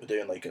we're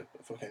doing like a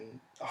fucking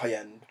high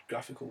end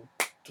graphical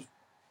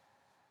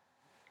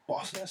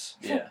bossness.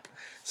 Yeah.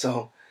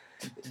 So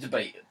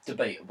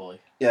debatably.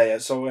 Yeah.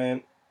 So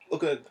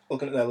looking at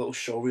their little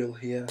show reel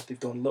here, they've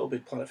done Little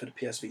Big Planet for the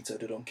PS Vita.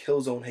 They've done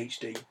Killzone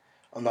HD.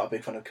 I'm not a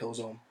big fan of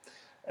Killzone.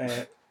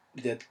 They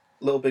did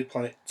Little Big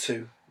Planet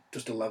 2,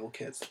 just to level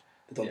kids.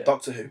 They've done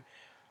Doctor Who,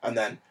 and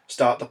then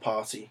Start the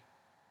Party.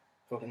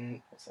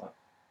 Fucking. What's that?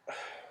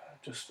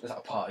 Just. Is that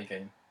a party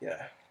game?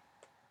 Yeah.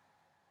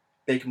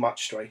 Big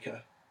Match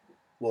Striker,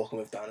 Walking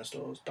with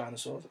Dinosaurs,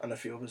 and a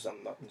few others. I'm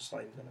just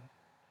not even gonna.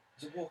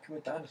 Is it Walking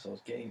with Dinosaurs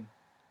game?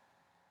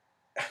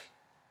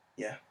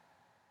 Yeah.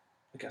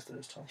 I guess there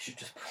is, Tom.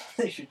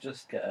 They should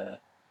just get a,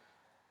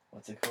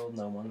 what's it called,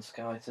 No Man's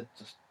Sky, to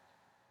just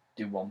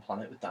do one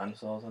planet with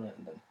dinosaurs on it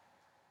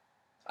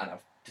and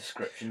have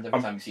descriptions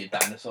every time you see a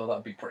dinosaur.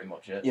 That'd be pretty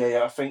much it.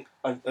 Yeah. I think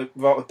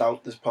without a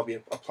doubt, there's probably a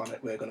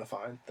planet we're gonna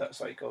find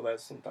that's like, oh,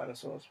 there's some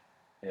dinosaurs.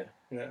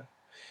 Yeah.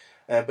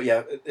 But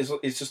yeah,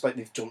 it's just like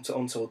they've jumped it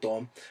Until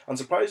Dawn, and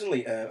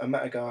surprisingly, I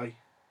met a guy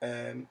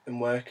in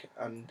work,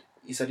 and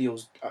he said he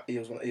was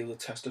a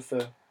tester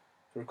for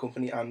a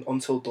company, and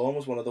Until Dawn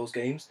was one of those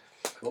games.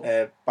 Cool.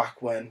 Back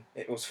when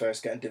it was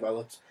first getting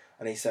developed,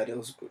 and he said I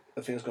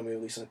think it was going to be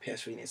released on the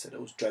PS3, and he said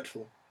it was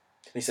dreadful.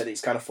 And he said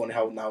it's kind of funny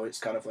how now it's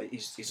kind of like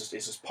it's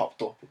just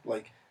popped up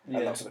like,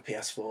 and that's on the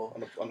PS4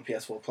 on the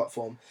PS4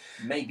 platform.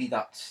 Maybe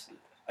that's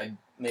a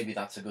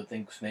good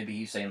thing, because maybe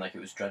he's saying like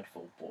it was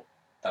dreadful, but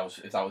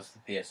if that was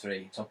the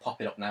PS3, so pop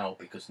it up now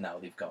because now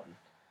they've gotten.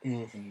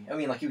 I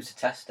mean, like, he was a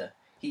tester.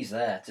 He's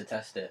there to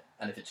test it,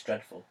 and if it's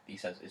dreadful, he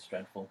says it's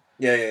dreadful.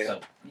 Yeah.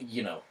 So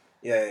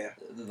Yeah.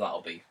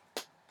 That'll be.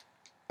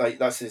 Like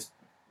that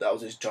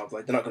was his job.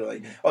 Like they're not gonna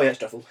like, oh yeah, it's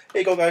dreadful.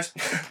 Here you go, guys.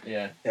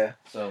 Yeah.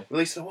 So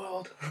release to the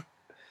world.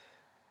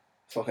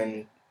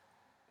 Fucking.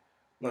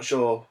 Not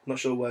sure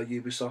where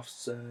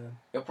Ubisoft's.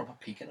 You're proper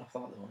peeking off that,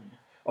 though, aren't you?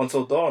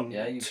 Until Dawn.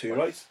 Yeah, 2,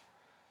 right?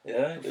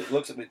 Yeah, it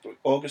looks at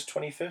August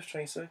 25th,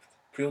 26th.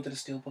 Pre-ordered a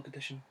Steelbook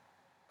edition.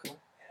 Cool.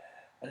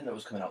 I didn't know it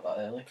was coming out that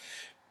early.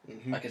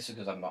 Mm-hmm. I guess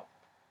because I'm not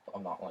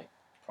like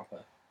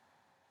proper.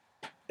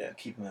 Yeah.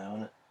 Keeping an eye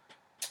on it.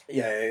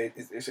 Yeah,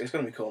 it's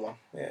gonna be cool, man.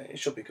 Yeah, it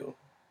should be cool.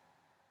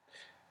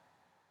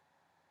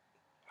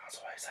 That's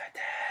why I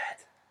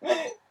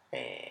said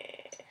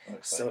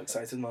so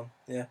excited, man.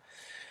 Yeah.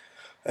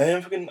 I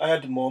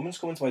had Mormons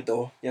coming to my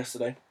door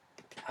yesterday.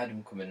 I had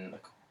them come in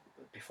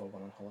before I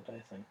went on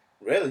holiday, I think.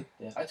 Really?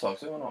 Yeah, I talked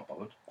to them. I'm not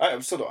bothered.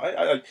 I'm still not.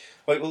 It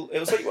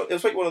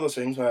was like one of those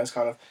things where it's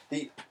kind of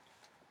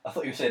I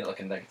thought you were saying it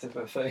like a negative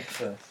at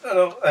first. I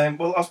know.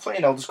 Well, I was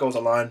playing Elder Scrolls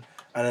Online,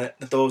 and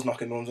the door's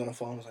knocking. Mum's on the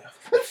phone. I was like,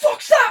 "What the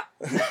fuck's that?"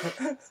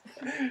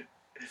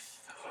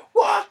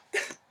 What?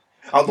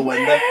 Out the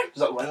window. Is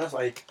that when I was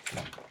like,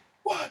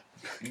 what?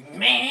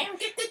 Man,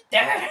 get the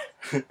door.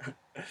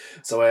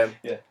 So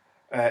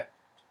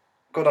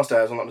go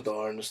downstairs, unlock the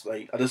door, and just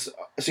like as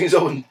soon as I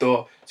opened the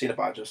door, seen a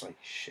badge, just like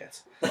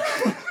shit.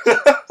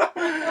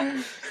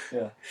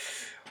 Yeah.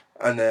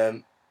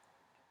 And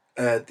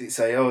they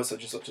say, oh, it's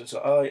such and such and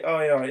such. Oh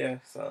yeah.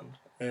 So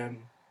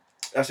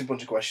ask me a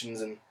bunch of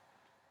questions and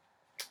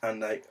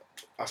like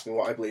ask me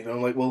what I believe in.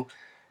 I'm like, well,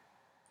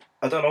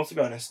 I don't know, to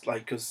be honest.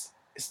 Like, because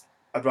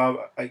I'd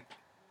rather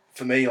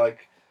for me,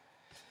 like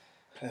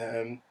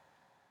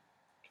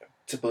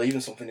to believe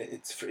in something,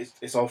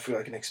 it's all through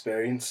like an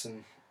experience,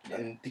 and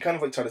they kind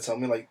of like try to tell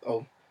me like,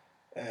 oh,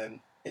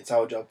 it's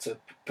our job to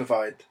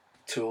provide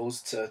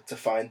tools to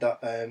find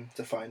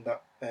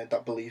that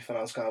that belief, and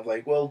I was kind of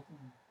like, well,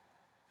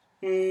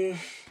 I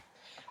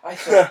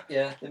thought,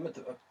 yeah,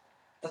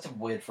 that's a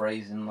weird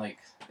phrase, and like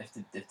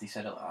if they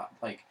said it like that,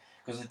 like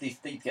because they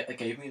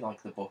gave me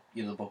like the book,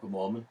 the Book of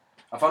Mormon.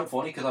 I found it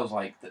funny because I was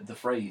like the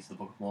phrase, the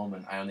Book of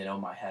Mormon. I only know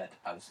in my head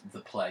as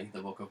the play,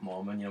 the Book of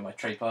Mormon. My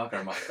Trey Parker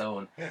and Matt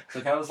Stone.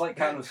 So I was like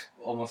kind of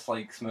almost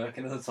like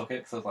smirking as I took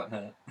it because I was like,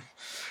 nah.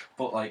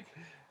 But like,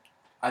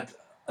 I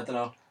don't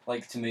know.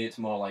 Like to me, it's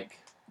more like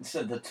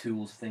instead of the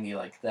tools thingy,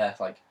 like there,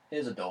 like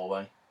here's a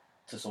doorway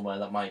to somewhere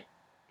that might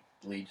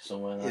lead you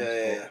somewhere nice.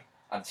 Yeah.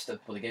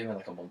 But they gave me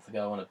like a month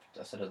ago, and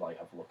I said I'd like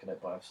have a look at it,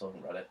 but I still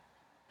haven't read it.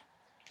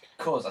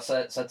 Cause I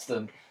said to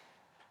them,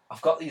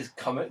 I've got these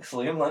comics.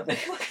 Liam lent me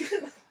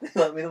they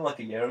lent me them like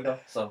a year ago.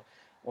 So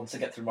once I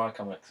get through my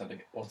comics,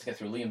 once I get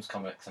through Liam's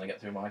comics, and I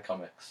get through my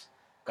comics,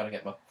 I've got to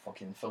get my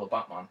fucking fill of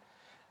Batman.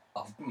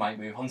 I might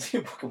move on to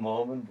your Book of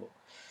Mormon, but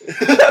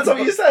that's what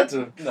you said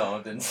to him. No,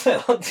 I didn't say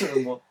that to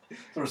him. But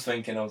I was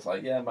thinking, I was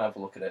like, yeah, I might have a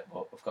look at it,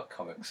 but I've got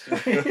comics.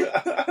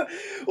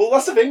 Well,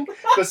 that's the thing,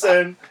 because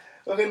at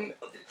the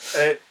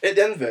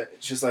end of it,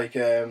 she's like,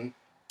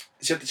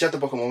 she had the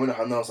Book of Mormon in her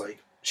hand, and I was like,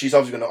 she's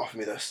obviously going to offer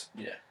me this.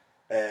 Yeah.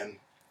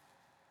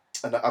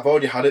 And I've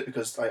already had it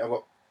because I've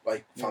got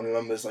like family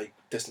members, like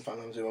distant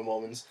family members who are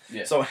Mormons.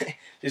 Yeah. So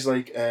she's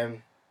like,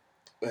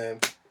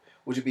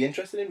 would you be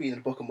interested in reading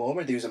the Book of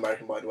Mormon? He was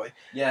American, by the way.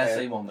 Yeah,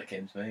 same one that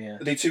came to me. Yeah.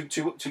 Are they two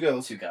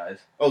girls? 2 guys.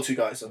 Oh, 2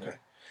 guys. Okay. Yeah.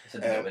 They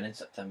said they went in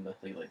September.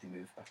 They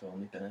moved back home.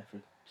 They've been there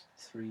for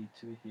 3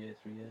 years.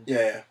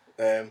 Yeah.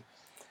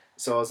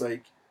 So I was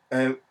like,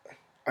 I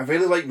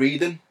really like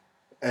reading,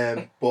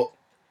 but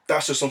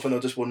that's just something I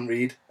just wouldn't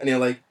read. And you're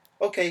like,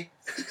 okay.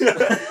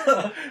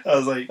 I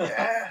was like,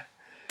 yeah,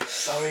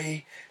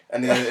 sorry.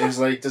 And then it was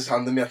like just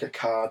handing me like a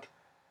card,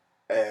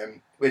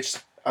 which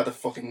had a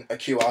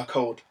QR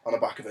code on the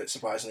back of it.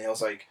 Surprisingly, I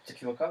was like, it's a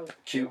QR code.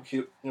 The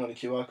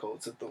QR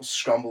codes, those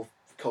scramble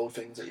code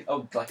things that you.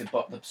 Oh, like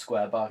the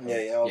square barcode.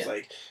 Yeah. I was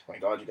like, oh my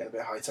god, you're getting a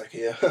bit high tech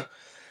here.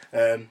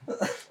 That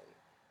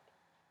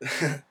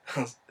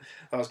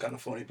was kind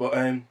of funny, but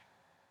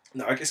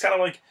no, it's kind of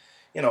like,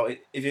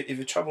 if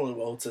you travel the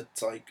world to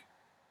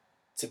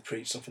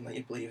preach something that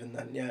you believe in,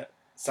 then yeah,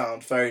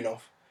 sound fair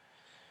enough.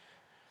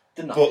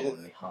 They're not doing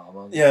any harm,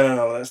 are they? Yeah,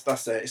 no,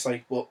 that's it. It's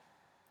like, well,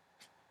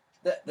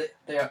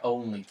 they are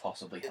only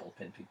possibly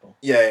helping people.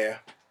 Yeah.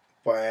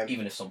 But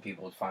even if some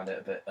people would find it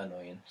a bit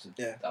annoying to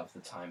have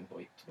the time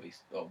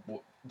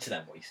to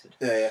them wasted.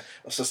 Yeah.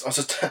 I was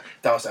just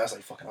downstairs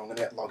like, fucking, I'm gonna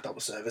get logged out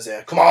with servers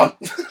here. Come on.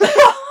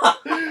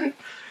 I'm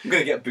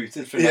gonna get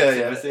booted from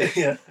activity.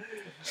 Yeah.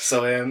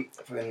 So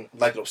fucking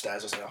legged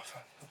upstairs. I was like, oh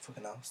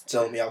fucking hell, it's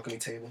telling me alchemy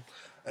table.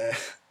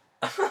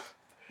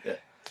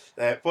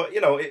 But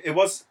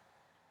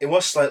it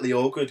was slightly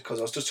awkward because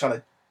I was just trying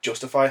to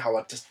justify how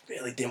I just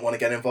really didn't want to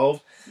get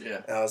involved.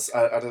 Yeah. And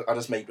I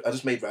just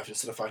made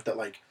reference to the fact that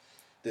like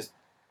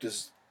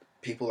there's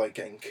people like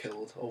getting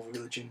killed over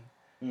religion,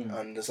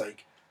 and there's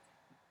like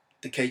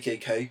the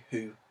KKK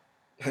who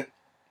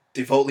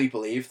devoutly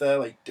believe they're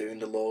like doing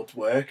the Lord's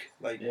work,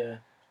 like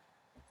a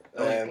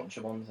bunch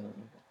of ones,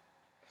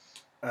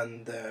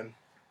 and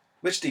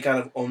which they kind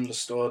of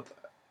understood.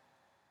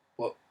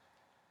 But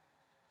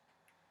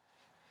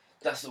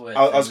that's the way.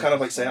 I was kind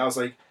of like saying, I was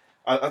like,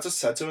 I just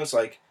said to him, it's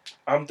like,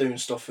 I'm doing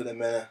stuff for the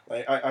minute.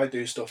 Like I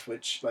do stuff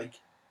which like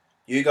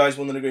you guys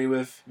wouldn't agree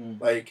with,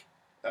 like,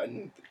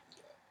 and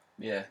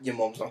your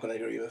mum's not going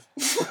to agree with.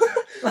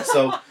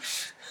 So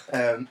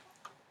I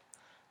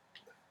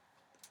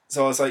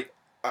was like,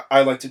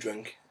 I like to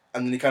drink,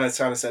 and then he kind of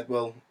said,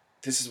 well,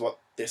 this is what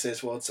this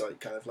is. What's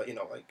like kind of like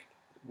like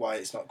why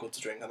it's not good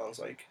to drink, and I was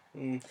like,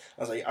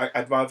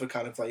 I'd rather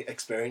kind of like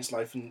experience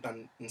life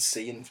and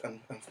see and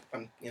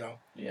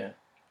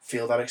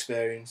feel that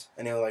experience.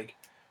 And he was like,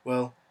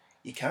 well,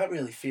 you can't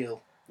really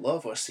feel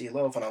love or see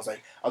love, and I was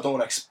like, I don't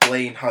want to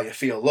explain how you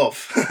feel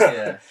love.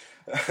 Yeah.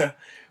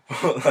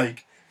 But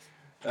like,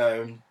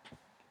 it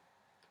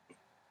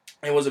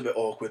was a bit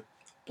awkward,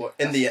 but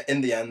in the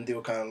end, they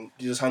were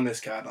you just hand me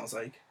this card, and I was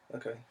like,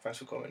 okay, thanks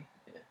for coming.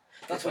 Yeah.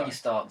 That's when you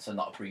start to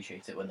not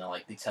appreciate it, when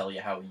they tell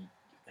you how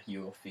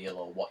you feel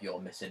or what you're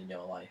missing in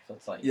your life.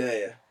 That's like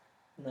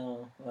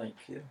no, like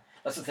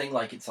that's the thing.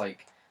 Like it's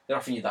like they're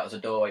offering you that as a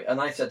doorway, and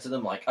I said to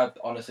them like,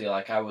 honestly,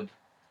 like I would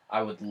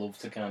love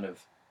to kind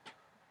of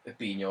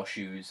be in your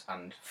shoes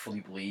and fully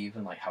believe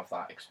and like have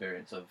that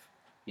experience of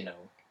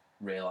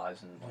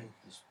realizing like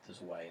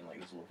there's a way and like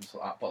there's love and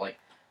stuff like that. But like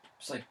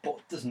it's like, but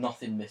there's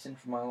nothing missing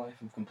from my life.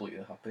 I'm completely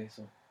happy.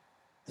 So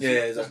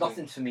exactly. There's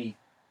nothing for me.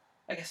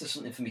 I guess there's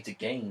something for me to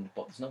gain,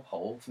 but there's no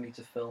hole for me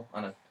to fill,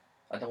 and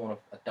I don't want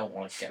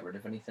to get rid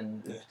of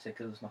anything in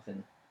particular. There's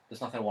nothing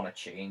I want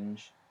to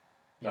change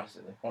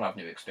drastically. I want to have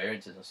new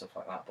experiences and stuff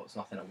like that, but it's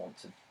nothing I want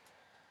to.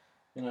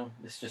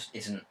 This just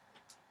isn't.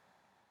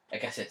 I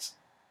guess it's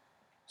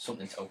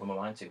something to open my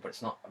mind to, but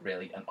it's not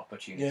really an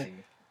opportunity. Yeah.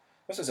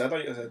 As I said,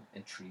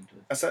 intrigued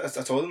with.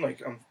 I told them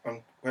like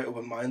I'm quite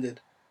open minded,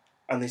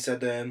 and they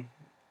said, and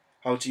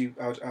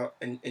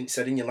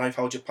said in your life,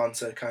 how do you plan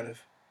to kind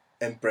of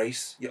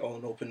embrace your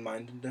own open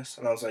mindedness?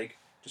 And I was like,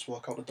 just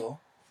walk out the door.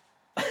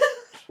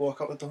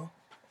 walk out the door.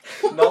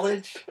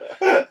 Knowledge.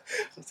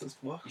 Just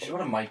walk You out. should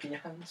have a mic in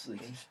your hand so you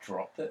can just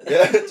drop it.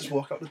 Yeah, just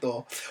walk out the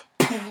door.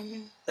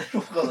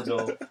 Walk out the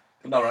door.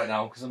 But not right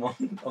now because I'm on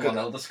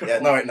Elder Scrolls. Yeah,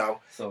 not right now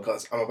So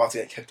because I'm about to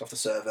get kicked off the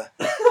server,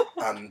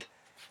 and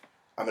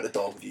I'm at the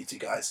door with you two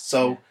guys.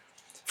 So,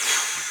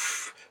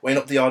 weighing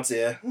up the odds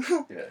here.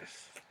 yeah.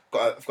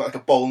 I've got like a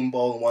bowling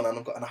ball in one hand.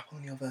 I've got an apple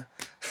in the other.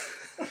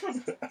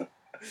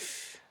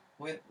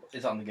 Wait,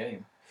 is that on the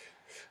game?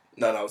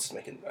 No, I was just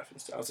making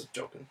reference to. I was just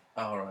joking.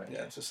 Oh right.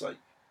 Yeah, it's just like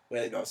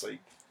when I was like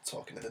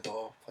talking at the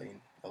door,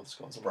 playing Elder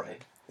Scrolls, and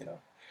Right. you know,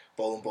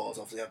 bowling balls.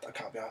 Obviously, I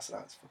can't be asked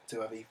that. It's fucking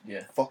too heavy.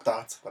 Yeah. Fuck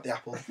that. Got the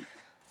apple.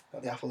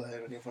 Got the apple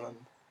there in the other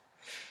hand.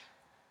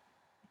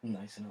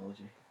 Nice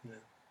analogy.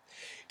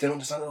 Didn't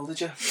understand it all,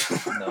 did you?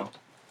 No.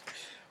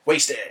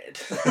 Wasted.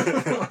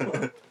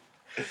 I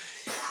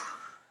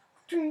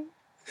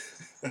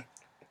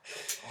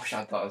wish I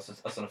had that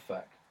as an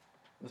effect.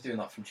 I was doing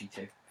that from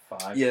GTA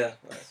 5. Yeah.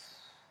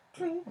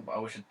 But I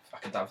wish I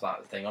could have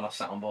that thing on a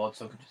soundboard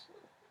so I could just.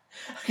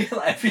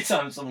 Like, every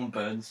time someone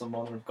burns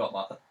someone, I've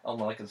got that on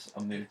like a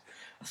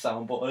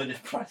soundboard and I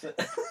just press it.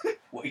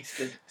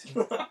 Wasted.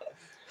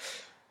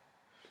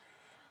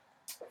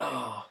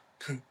 Oh.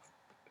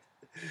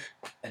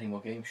 Any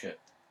more game shit?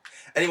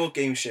 Any more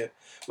game shit?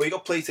 Well, you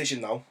got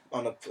PlayStation now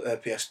on a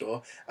PS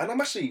Store, and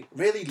I'm actually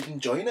really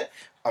enjoying it.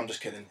 I'm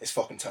just kidding. It's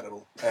fucking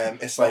terrible.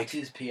 It's like What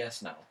is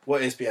PS now?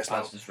 what is PS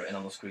now? As just written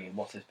on the screen.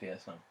 What is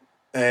PS now?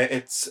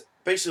 It's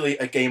basically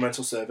a game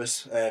rental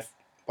service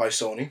by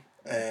Sony.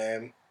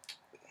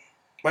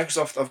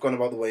 Microsoft have gone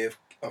about the way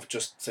of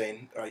just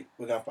saying, right,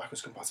 we're gonna have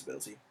backwards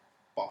compatibility.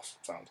 Boss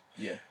sound.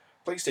 Yeah.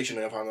 PlayStation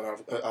have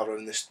our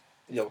own this,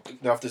 they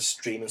have this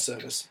streaming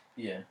service,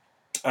 Yeah.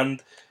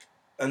 and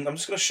I'm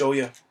just gonna show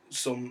you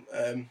some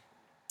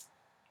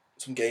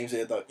games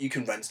here that you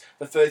can rent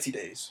for 30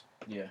 days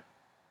Yeah.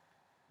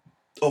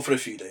 or for a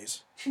few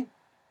days. When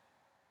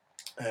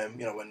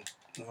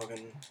the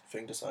fucking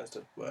thing decides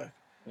to work.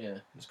 Yeah.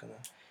 I'm just gonna.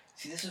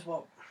 See, this is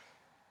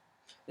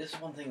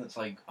one thing that's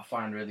like I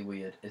find really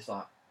weird is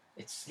that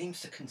it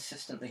seems to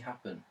consistently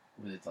happen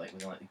with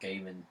the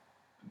gaming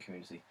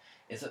community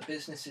is that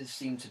businesses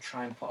seem to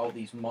try and put out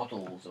these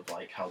models of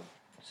like how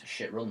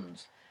shit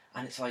runs,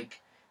 and it's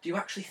like, do you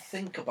actually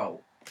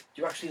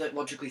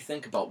logically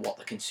think about what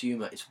the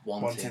consumer is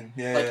wanting?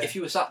 Yeah. Like if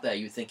you were sat there,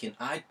 you're thinking,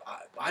 I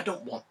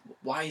don't want.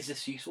 Why is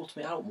this useful to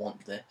me? I don't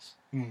want this.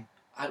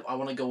 I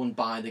want to go and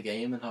buy the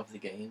game and have the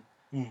game.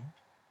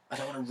 I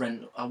don't want to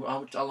rent.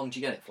 How long do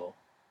you get it for?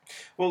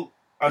 Well,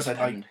 as I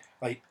said,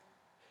 like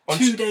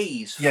 2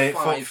 days for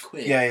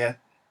 £5. Yeah.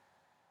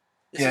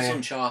 This is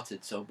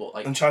Uncharted, so but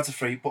like Uncharted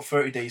 3, but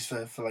 30 days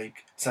for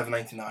like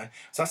 $7.99.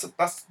 So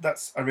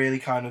that's a really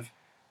kind of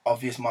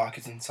obvious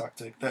marketing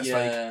tactic.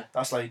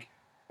 That's like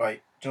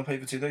right. Do you want to pay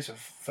for 2 days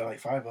for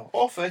like £5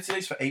 or 30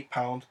 days for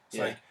 £8? It's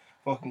like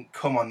fucking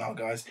come on now,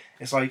 guys.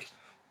 It's like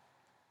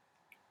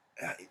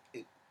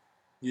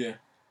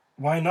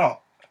why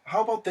not?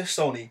 How about this,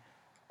 Sony?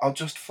 I'll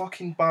just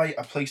fucking buy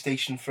a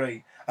PlayStation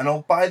 3 and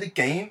I'll buy the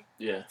game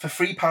for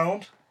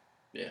 £3.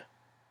 Yeah.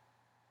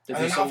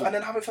 And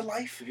then have it for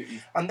life.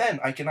 And then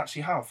I can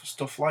actually have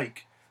stuff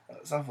like,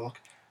 let's have a look.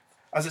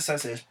 As it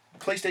says here,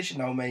 PlayStation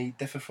Now may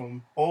differ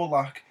from or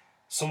lack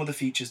some of the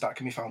features that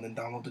can be found in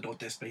downloaded or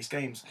disc-based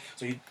games.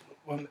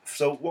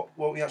 So what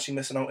are we actually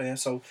missing out here?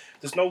 So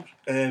there's no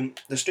they're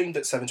streamed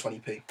at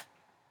 720p.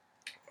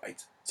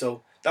 Right.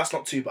 So that's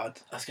not too bad.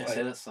 I was gonna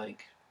say that's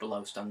like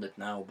below standard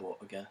now, but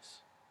I guess.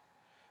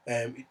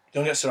 You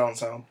don't get surround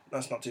sound.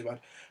 That's not too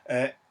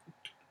bad.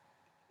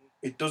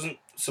 It doesn't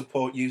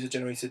support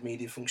user-generated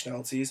media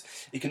functionalities.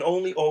 You can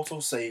only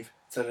auto-save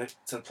to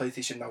the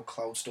PlayStation Now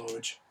cloud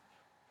storage,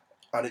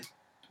 but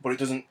it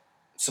doesn't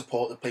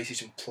support the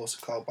PlayStation Plus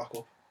cloud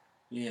backup.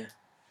 Yeah.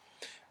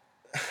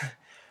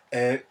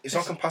 It's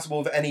not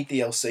compatible with any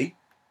DLC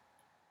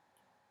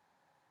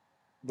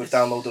with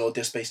downloaded or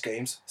disc-based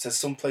games. It says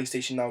some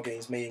PlayStation Now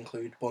games may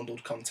include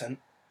bundled content.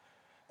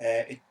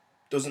 It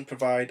doesn't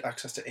provide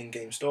access to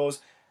in-game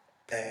stores.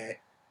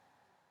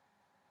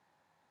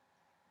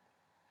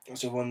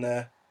 What's the one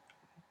there?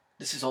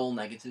 This is all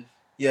negative.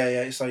 Yeah,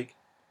 it's like.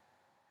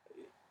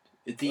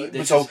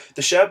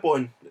 The share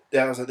button.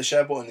 Yeah, I was like the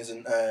share button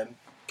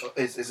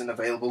isn't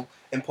available.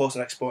 Import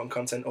and export and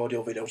content,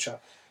 audio, video,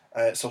 chat,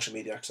 social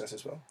media access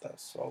as well.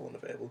 That's all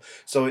unavailable.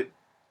 So it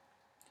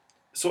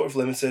sort of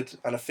limited,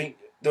 and I think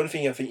the only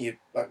thing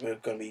we're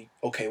going to be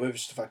okay with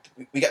is the fact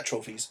that we get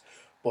trophies,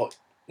 but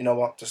you know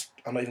what?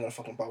 I'm not even going to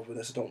fucking bother with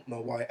this. I don't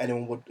know why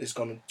anyone is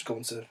going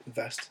to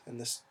invest in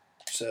this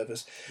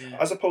service,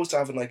 as opposed to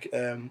having like. Do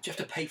you have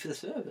to pay for the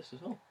service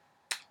as well?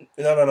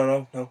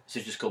 No. So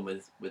it just come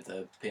with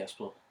the PS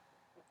Plus.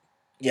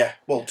 Yeah,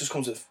 it just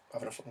comes with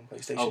having a fucking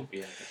PlayStation. Oh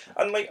yeah.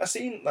 And like I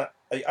seen that,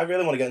 I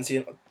really want to get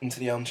into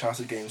the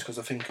Uncharted games because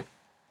I think,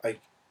 when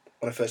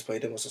I first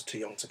played them, I was just too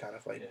young to kind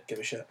of give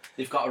a shit.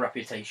 They've got a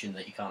reputation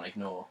that you can't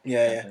ignore.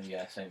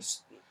 Yeah. Same.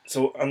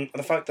 So and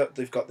the fact that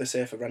they've got this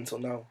here for rental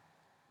now,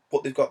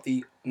 but they've got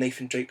the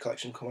Nathan Drake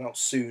collection coming out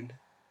soon.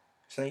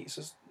 It's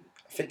just,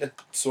 I think they're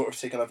sort of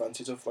taking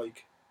advantage of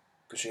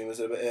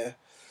consumers a bit here.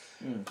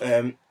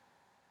 Mm.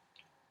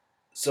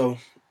 So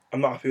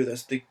I'm not happy with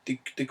this. They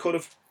could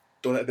have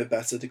done it a bit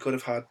better. They could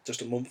have had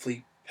just a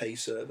monthly pay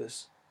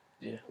service.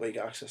 Yeah. Where you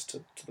get access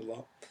to the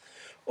lot.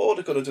 Or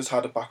they could have just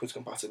had a backwards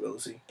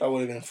compatibility. That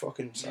would have been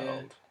fucking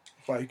sound.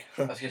 Like,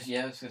 I was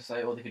gonna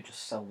say, or they could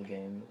just sell the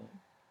game.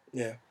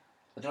 yeah.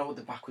 I don't know what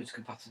the backwards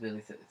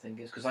compatibility thing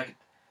is, because like,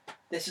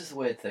 this is the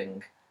weird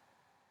thing.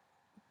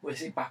 When you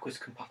say backwards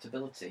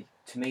compatibility,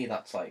 to me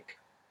that's like,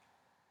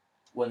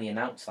 when they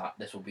announce that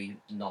this will be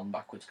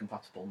non-backwards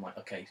compatible, I'm like,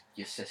 okay,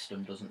 your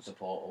system doesn't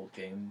support old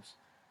games.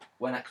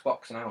 When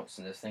Xbox announced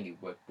in this thing,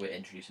 we're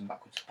introducing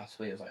backwards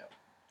compatibility, I was like,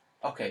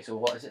 okay, so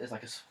what is it? It's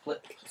like a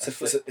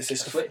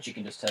switch you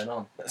can just turn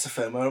on. It's a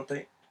firmware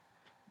update.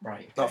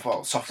 Right. Okay. Not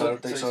for software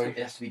update, sorry. It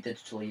has to be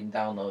digitally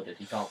downloaded.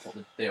 You can't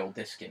put the old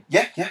disc in.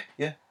 Yeah.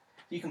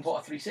 You can put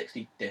a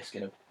 360 disc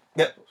in a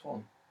Yep. Xbox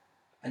One.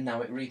 And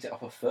now it reads it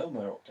off a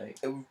firmware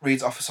update. It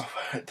reads off a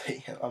software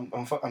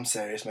update. I'm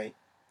serious, mate.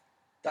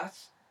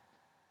 That's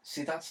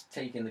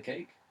taking the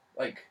cake.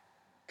 Like,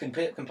 can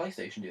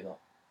PlayStation do that?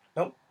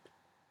 Nope.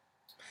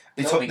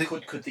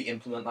 Could they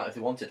implement that if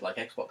they wanted, like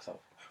Xbox have?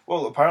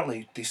 Well,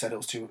 apparently they said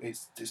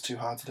it's too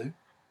hard to do.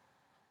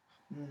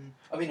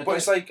 I mean, I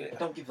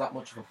don't give that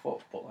much of a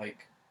fuck, but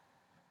like,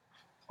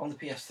 on the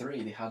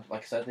PS3 they had,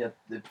 like I said, they had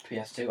the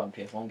PS2 and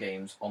PS1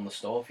 games on the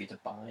store for you to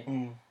buy.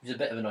 It was a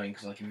bit of annoying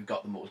because like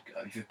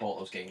if you've bought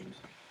those games,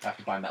 you have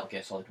to buy Metal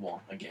Gear Solid 1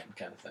 again,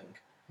 kind of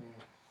thing.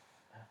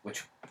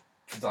 Which,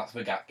 that's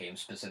the GAT game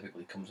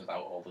specifically, comes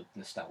without all the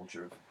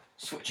nostalgia of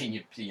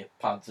switching your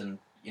pads and,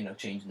 you know,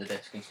 changing the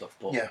disc and stuff.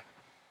 But yeah,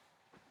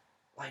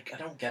 like, I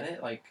don't get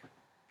it. Like,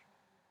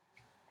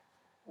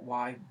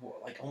 why?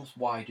 Like, almost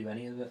why do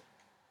any of it?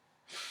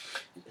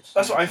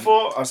 That's what I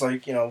thought. I was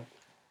like, you know,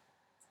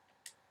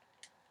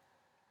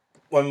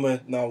 when we're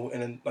now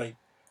in like,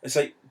 it's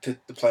like the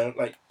planet,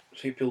 like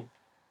people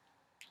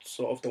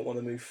sort of don't want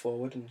to move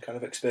forward and kind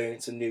of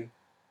experience a new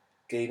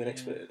game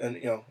and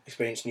you know,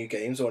 experience new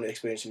games or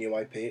experience a new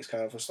IP. It's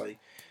kind of just like,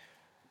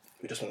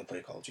 we just want to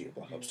play Call of Duty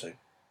Black Ops 2.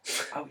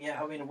 Oh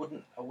yeah, I mean,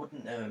 I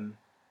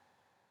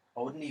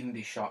wouldn't even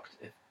be shocked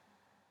if.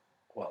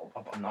 Well,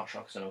 I'm not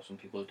shocked because I know some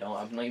people who don't.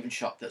 I'm not even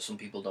shocked that some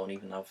people don't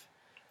even have.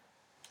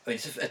 I mean,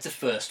 it's a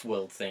first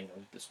world thing.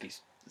 Let's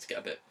get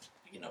a bit,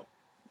 you know,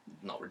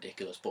 not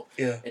ridiculous, but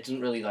yeah, it doesn't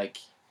really like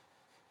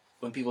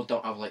when people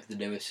don't have like the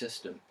newest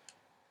system.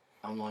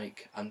 I'm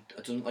like, it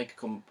doesn't like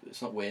come.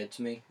 It's not weird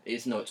to me.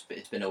 It's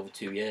been over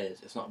 2 years.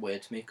 It's not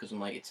weird to me because I'm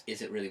like,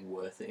 is it really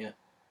worth it yet?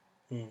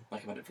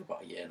 Like I've had it for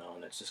about a year now,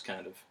 and it's just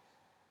kind of.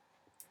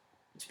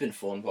 It's been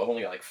fun, but I've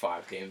only got like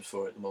 5 games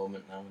for it at the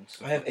moment now. And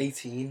I have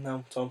 18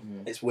 now,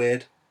 Tom. It's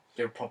weird.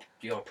 You're a proper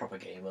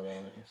gamer, though,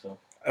 aren't you? So.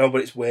 I know,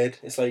 but it's weird.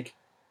 It's like,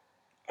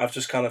 I've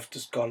just kind of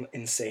just gone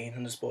insane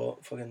and just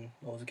bought fucking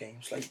loads of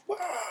games. Like,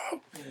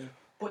 wow! Yeah.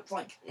 But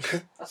like,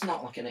 that's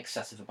not like an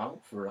excessive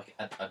amount for like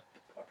a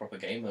proper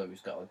gamer who's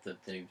got like, the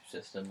new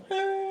system. Like.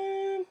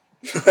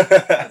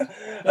 I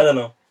don't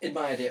know. In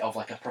my idea of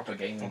like a proper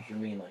gamer, do you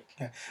mean like?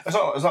 Yeah. It's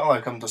not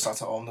like I'm just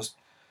sat at home just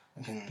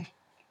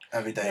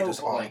every day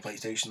just on like, the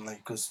PlayStation, like,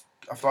 because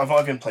I've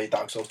not even played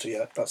Dark Souls 2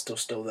 yet. That's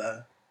still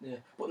there. Yeah,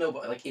 but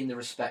like in the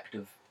respect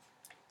of,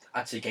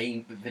 I'd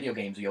say video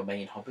games are your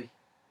main hobby.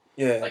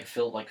 Yeah. Like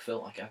Phil, I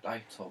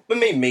talk.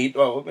 My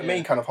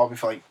main kind of hobby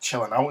for like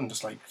chilling out and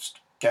just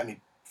get me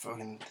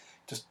fucking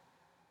just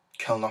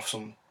killing off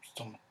some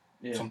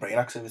brain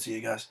activity, I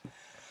guess.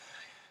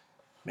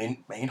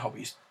 Main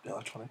hobby's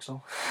electronics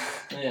though.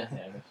 Yeah.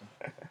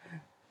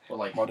 But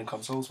like modern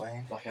consoles,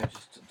 man. Like I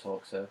just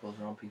talk circles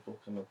around people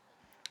because I'm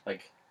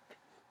like.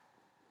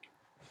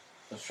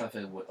 I was trying to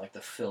think of like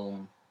the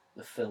film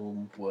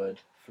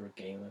word for a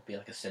game would be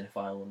like a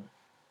cinephile, wouldn't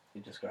it?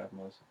 You describe them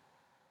as.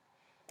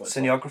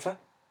 Cineographer?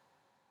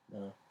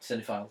 No,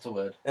 cinephile. It's a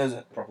word. Is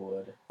it? Proper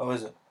word. Oh,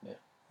 is it? Yeah.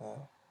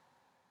 Oh.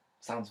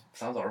 Sounds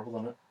horrible,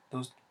 doesn't it?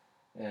 Does.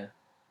 Yeah.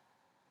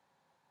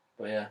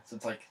 But yeah, so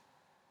it's like,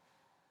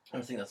 I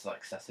don't think that's like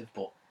excessive,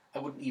 but I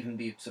wouldn't even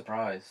be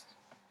surprised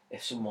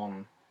if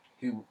someone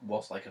who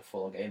was like a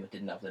full gamer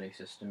didn't have the new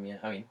system yet.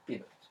 I mean, be a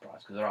bit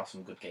surprised because there are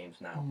some good games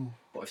now.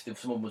 But if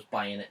someone was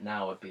buying it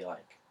now, I'd be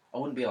like, I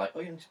wouldn't be like,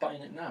 oh, you're just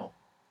buying it now.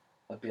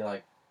 I'd be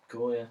like,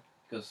 cool, yeah,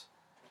 because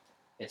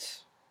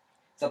it's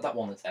not that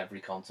one that's every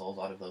console's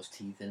out of those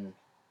teething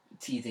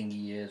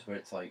years where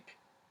it's like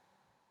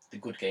the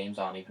good games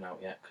aren't even out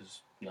yet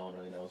because no one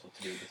really knows what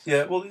to do with this.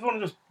 Yeah, well, you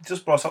want to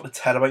just brought up the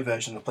terabyte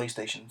version of the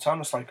PlayStation. So I'm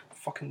just like,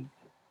 fucking,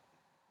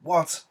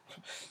 what?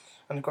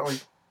 And you've got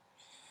like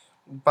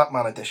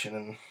Batman edition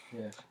and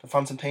the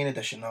Phantom Pain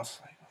edition. I was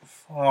like,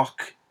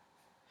 fuck.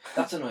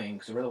 That's annoying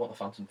because I really want the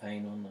Phantom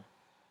Pain on there.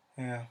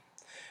 Yeah.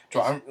 It's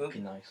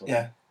nice.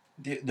 Yeah.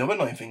 The other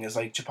annoying thing is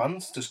like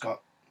Japan's just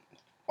got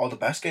all the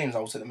best games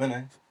out at the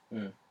minute.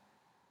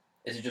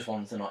 Is it just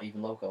ones they're not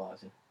even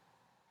localizing?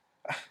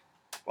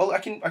 Well, I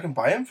can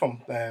buy them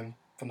from the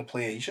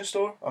Play Asia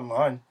store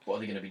online. What are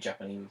they going to be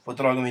Japanese? But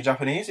they're all going to be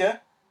Japanese, yeah.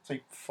 It's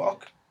like,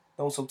 fuck.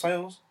 No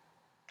subtitles.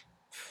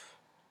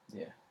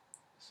 Yeah.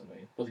 That's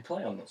annoying. Will they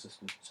play on that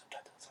system?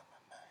 Subtitles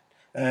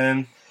on my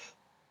mind.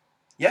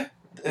 Yeah,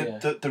 Yeah.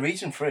 the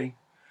region free,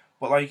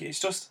 but like it's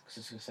just. Cause I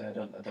was gonna say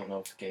I don't know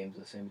if the games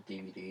are the same with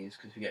DVDs.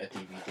 Because if you get a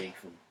DVD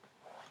from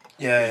if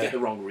you Yeah. get the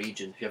wrong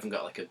region, if you haven't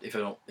got like if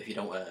you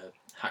don't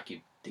hack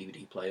your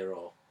DVD player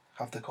or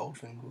Have the code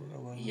thing.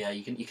 yeah,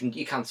 you can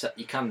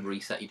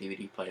reset your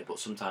DVD player, but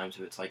sometimes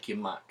if it's like your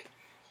Mac,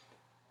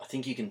 I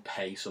think you can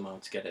pay somehow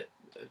to get it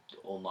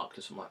unlocked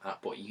or something like that.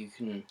 But you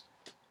can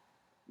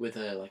with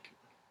like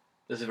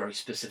there's a very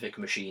specific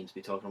machine to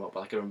be talking about.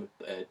 But like I remember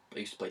I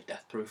used to play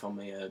Death Proof on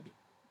my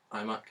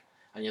iMac,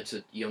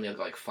 and you only had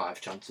like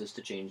 5 chances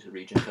to change the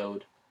region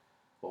code,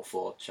 or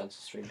 4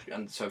 chances to change.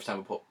 And so every time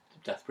I put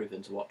Death Proof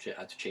in to watch it,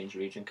 I had to change the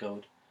region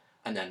code,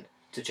 and then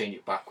to change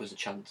it back was a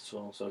chance as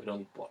well. So I could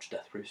only watch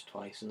Death Proofs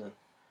twice, and then.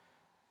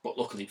 But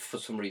luckily, for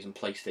some reason,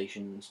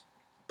 PlayStations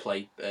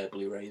play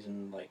Blu-rays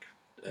and like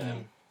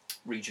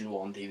Region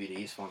 1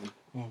 DVDs for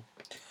them.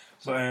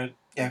 So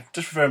yeah,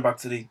 just referring back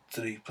to the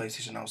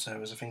PlayStation Now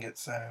servers, I think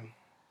it's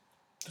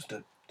just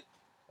a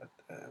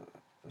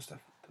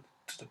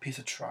just a piece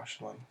of trash,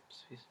 man.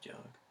 Just a piece of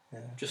junk. Yeah.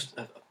 Just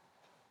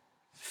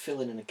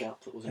filling in a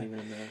gap that wasn't even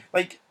in there.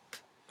 Like,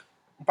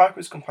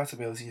 backwards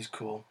compatibility is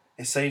cool.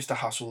 It saves the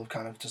hassle of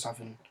kind of just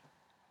having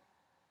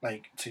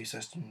like 2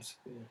 systems.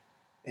 Yeah.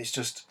 It's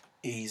just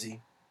easy.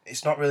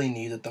 It's not really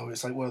needed though.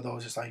 It's like one of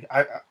those. It's like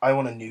I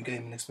want a new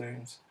gaming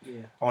experience.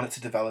 Yeah. I want it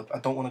to develop. I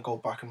don't want to go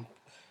back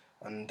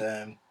and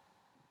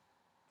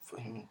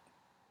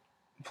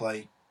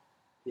play.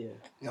 Yeah.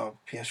 You know,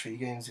 PS3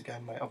 games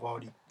again. Like I've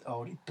already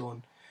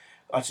done.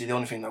 Actually, the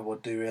only thing I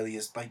would do really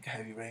is like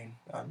Heavy Rain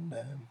and.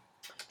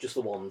 Just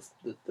the ones,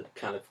 the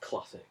kind of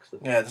classics.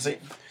 Yeah,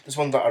 there's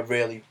one that I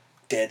really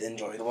did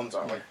enjoy. The ones that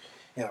are like,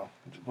 you know,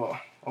 but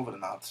other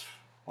than that,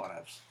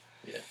 whatever.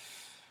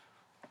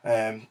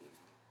 Yeah.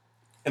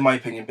 In my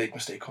opinion, big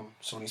mistake on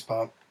Sony's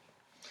part.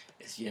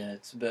 It's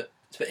a bit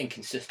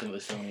inconsistent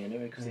with Sony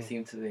anyway, because they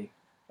seem to be,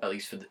 at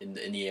least for in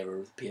the era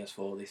of the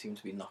PS4, they seem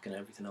to be knocking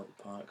everything out of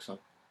the park. So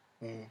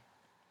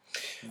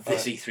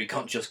this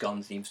E3 just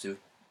gone seems to have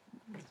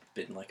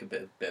been like a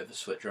bit of a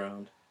switch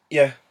around.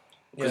 Yeah.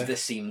 Because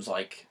this seems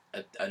like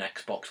an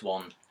Xbox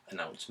One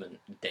announcement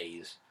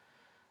days,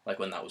 like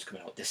when that was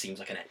coming out. This seems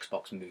like an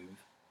Xbox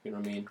move. You know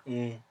what I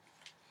mean?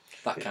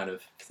 That kind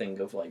of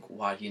thing of like,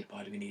 why do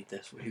we need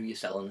this? Who are you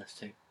selling this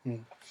to?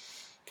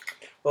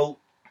 Well.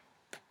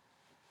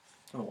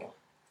 Oh well.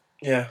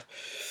 Yeah.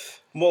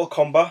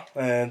 Mortal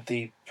Kombat,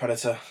 the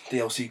Predator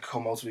DLC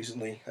come out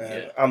recently.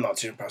 I'm not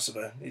too impressed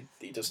with it.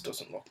 He just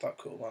doesn't look that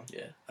cool, man.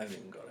 Yeah, I haven't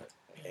even got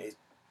it.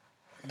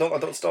 I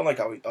don't like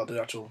how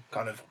the actual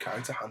kind of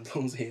character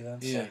handles here.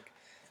 Like,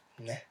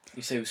 nah.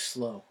 You say it was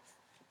slow,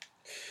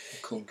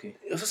 clunky.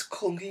 It was just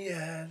clunky.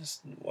 Yeah,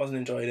 just wasn't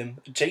enjoying him.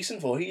 Jason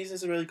Voorhees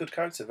is a really good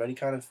character. Very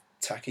kind of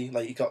tacky.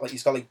 Like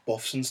he's got like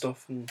buffs and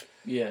stuff and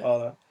all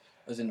that.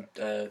 As in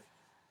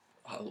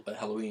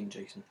Halloween,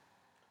 Jason.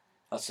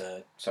 That's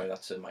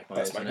Mike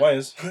Myers. That's Mike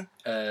Myers.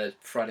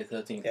 Friday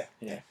 13th.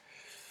 Yeah.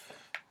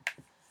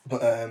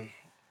 But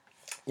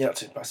not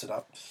too impressed with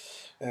that.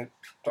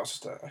 That's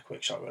just a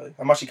quick shot, really.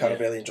 I'm actually kind of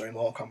really enjoying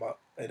Mortal Kombat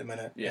at the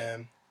minute. Yeah.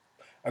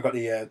 I got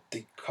the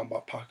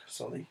combat pack,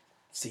 so the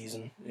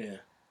season. Yeah.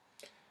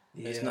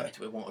 It's not.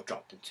 It won't have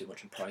dropped in too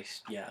much in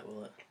price yet,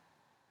 will it?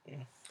 Yeah.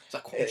 Is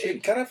that quite cheap?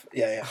 It kind of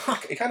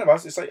it kind of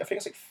has. It's like I think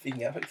it's like you can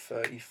get like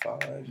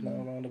 35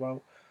 now around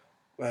about.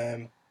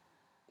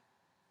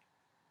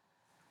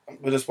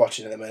 We're just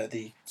watching at the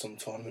minute some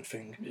tournament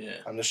thing.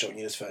 Yeah. I'm just showing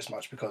you this first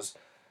match because.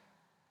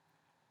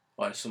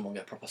 Why does someone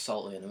get proper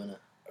salty in a minute?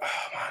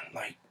 Oh man,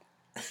 like.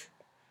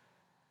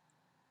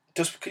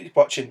 Just keep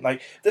watching.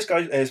 Like this guy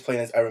is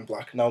playing as Aaron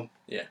Black now.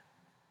 Yeah.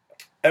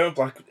 Aaron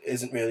Black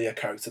isn't really a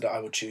character that I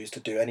would choose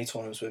to do any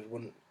tournaments with. I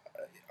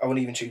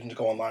wouldn't even choose him to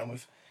go online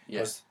with.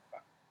 Because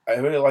I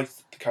really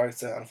liked the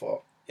character and I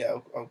thought, yeah,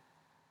 I'll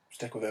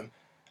stick with him.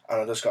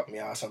 And I just got my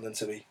ass handed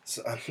to me.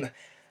 So, and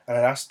I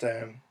asked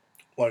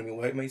one of my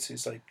workmates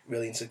who's like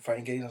really into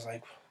fighting games. I was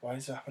like, why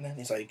is it happening?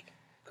 He's like,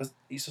 because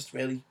he's just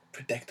really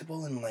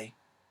predictable and like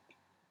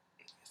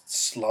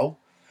slow.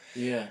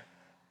 Yeah.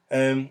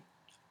 And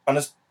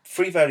there's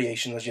 3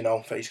 variations, as you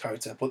know, for each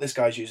character. But this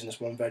guy's using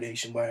this one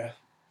variation where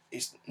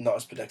it's not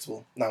as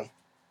predictable. Now,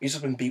 he's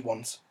just been beat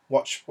once.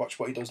 Watch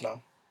what he does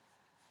now.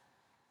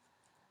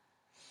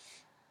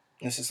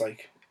 This is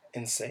like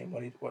insane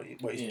what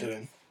he's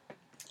doing.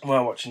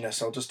 While watching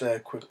this, I'll just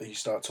quickly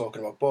start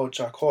talking about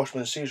BoJack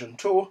Horseman Season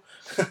 2.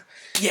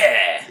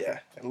 Yeah! Yeah,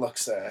 it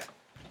looks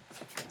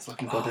it's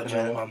looking good at the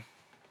minute, man.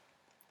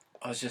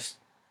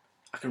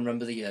 I can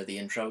remember the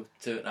intro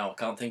to it now. I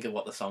can't think of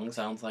what the song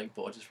sounds like,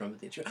 but I just remember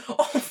the intro.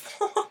 Oh,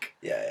 fuck!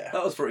 Yeah.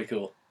 That was pretty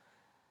cool.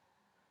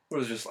 I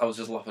was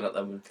just laughing at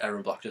them when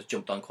Aaron Black just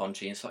jumped on Quan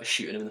Chi and started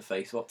shooting him in the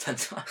face about 10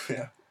 times.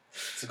 Yeah.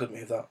 It's a good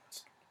move, that.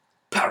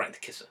 Power Rank the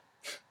Kisser.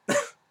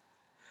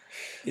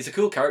 It's a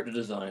cool character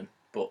design,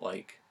 but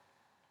like,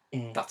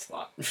 that's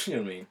that. You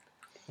know what I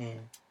mean?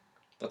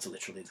 That's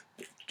literally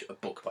a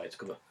book by its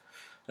cover.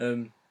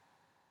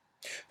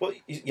 But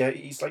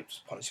he's like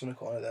just punishing in the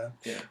corner there.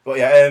 Yeah. But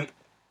yeah,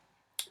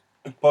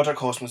 BoJack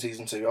Horseman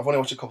season 2. I've only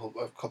watched a couple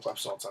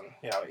episodes, and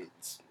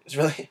it's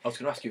really I was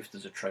going to ask you if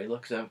there's a trailer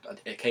because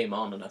it came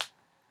on and I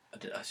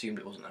assumed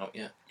it wasn't out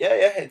yet.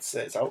 yeah it's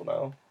out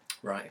now.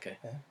 Right. Okay.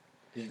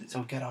 Yeah.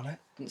 So get on it.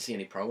 Didn't see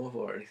any promo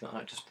for it or anything like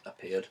that. It just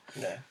appeared.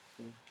 Yeah.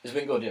 It's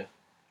been good, yeah.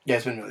 Yeah,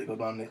 it's been really good,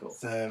 man. Cool.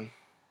 It's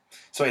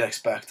so you'd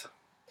expect.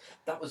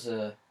 That was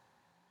that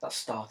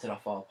started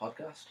off our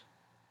podcast.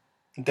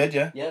 It did,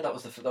 yeah. Yeah, that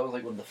was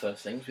like one of the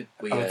first things we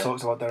And we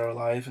talked about They're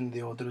Alive and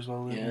The Order as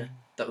well. Yeah,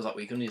 that was that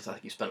weekend. I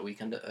think you spent a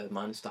weekend at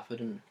mine in Stafford,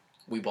 and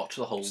we watched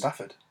the whole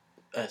Stafford,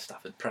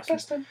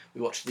 Preston.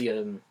 We watched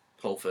the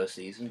whole first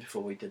season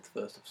before we did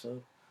the first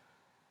episode.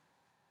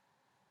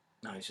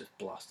 Now he's just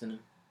blasting him.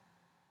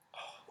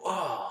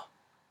 Oh.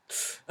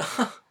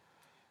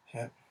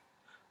 Yeah.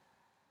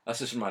 That's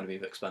just reminded me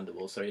of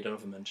Expendables 3. I don't know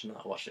if I mentioned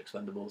that. I watched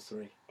Expendables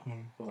 3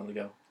 Mm. a while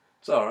ago.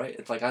 It's alright.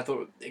 It's like I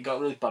thought it got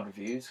really bad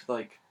reviews,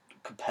 like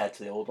compared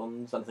to the old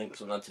ones. And I think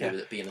something had to do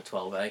with it being a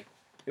 12A.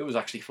 It was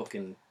actually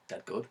fucking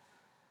dead good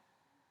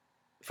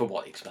for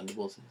what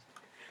Expendables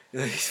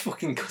is. He's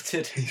fucking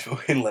gutted. He's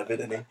fucking livid,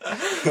 isn't he?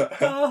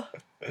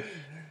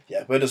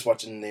 Yeah, we're just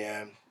watching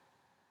the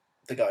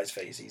guy's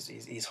face.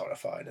 He's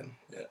horrified and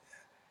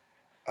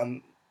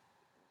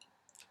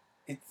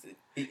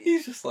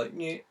he's just like,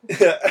 yeah.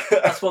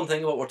 That's one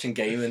thing about watching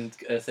gaming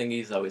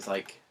thingies though, is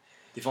like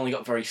they've only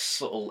got very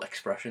subtle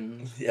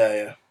expressions.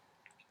 Yeah.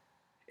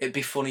 It'd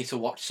be funny to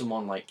watch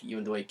someone like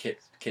the way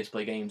kids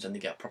play games and they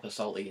get proper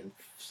salty and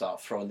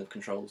start throwing the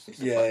controls and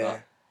stuff like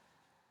that.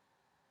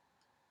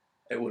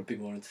 It would be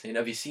more entertaining.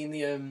 Have you seen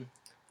the I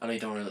know you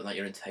don't really look like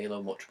you're into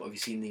Halo much, but have you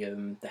seen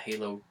the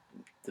Halo,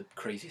 the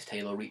craziest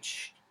Halo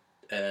Reach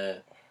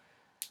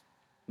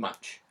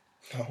match?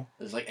 No.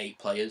 There's like 8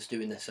 players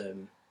doing this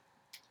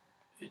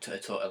like a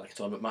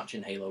tournament match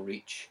in Halo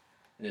Reach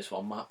in this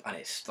one map, and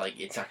it's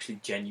actually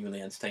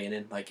genuinely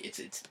entertaining. Like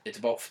it's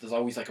about, there's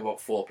always like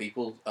about 4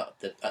 people at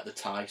the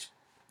tie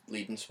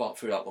leading spot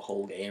throughout the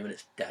whole game, and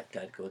it's dead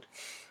good.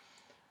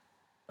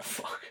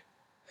 Fuck.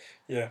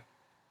 Yeah.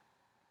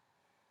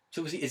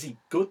 So is he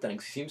good then?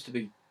 Because he seems to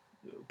be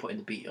putting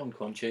the beat on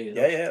Quan Chi.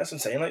 Yeah, that's what I'm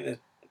saying.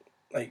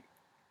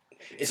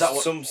 Is that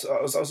what? That's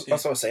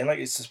what I was saying. Like,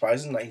 it's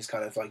surprising that he's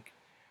kind of like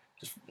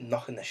just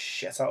knocking the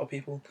shit out of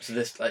people. So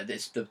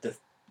the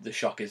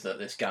shock is that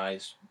this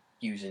guy's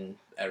using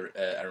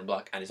Aaron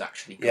Black and is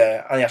actually good.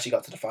 Yeah, and he actually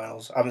got to the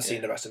finals. I haven't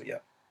seen the rest of it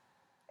yet.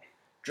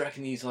 Do you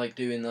reckon he's like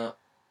doing that?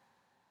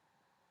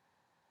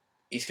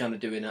 He's kind of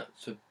doing that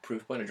to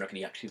proof point, or do you reckon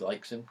he actually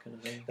likes him, kind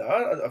of thing? No,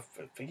 I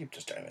think he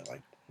just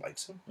genuinely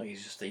likes him. Like he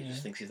just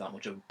thinks he's that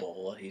much of a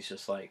baller. He's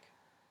just like,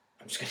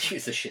 I'm just gonna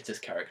use the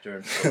shittest character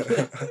and.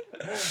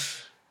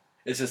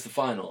 Is this the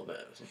final of it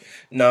or something?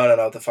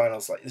 No. The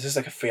finals this is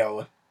like a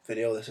 3-hour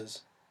video. This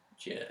is.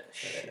 Yeah.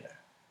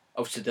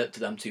 Oh, so do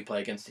them two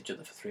play against each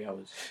other for 3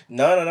 hours?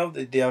 No.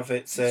 They have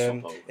it's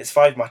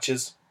 5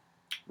 matches.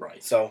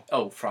 Right. So.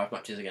 5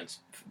 matches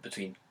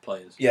between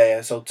players.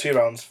 Yeah. So 2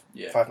 rounds.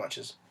 Yeah. 5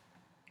 matches.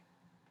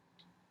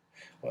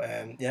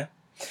 But yeah.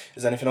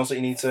 Is there anything else that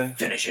you need to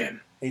finish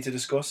him? Need to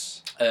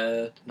discuss?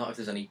 Not if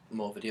there's any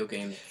more video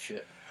game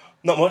shit.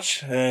 Not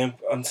much.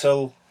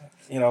 Until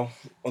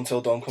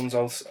Dawn comes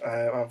out,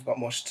 I've got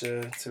much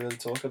to really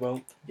talk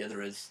about. Yeah,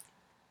 there is.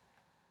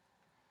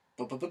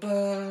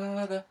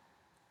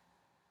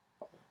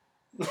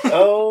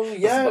 Oh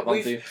yeah,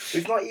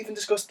 we've not even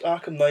discussed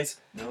Arkham Knight.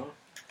 No.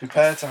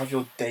 Prepare to have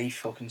your day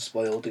fucking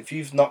spoiled. If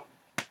you've not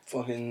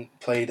fucking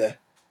played it,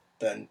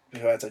 then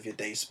prepare to have your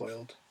day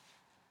spoiled.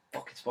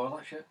 Fucking spoil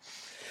that shit.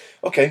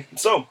 Okay,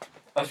 so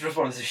I just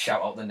wanted to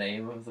shout out the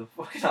name of the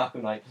fucking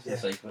Arkham Knight just for the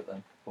sake of it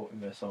then. Voting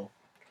me so.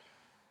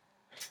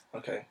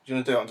 Okay, do you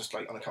want to do it on just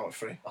on the count of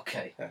 3?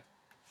 Okay. Yeah.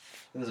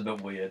 This is a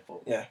bit weird,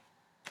 but yeah.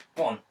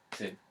 1,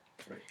 2,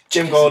 3.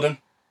 Jim Gordon.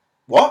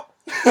 What?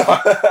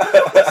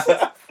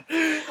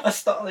 I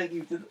started like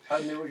you did.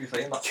 I knew what you were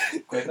saying that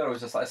quick. I was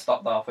just like I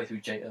stopped halfway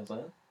through J. I was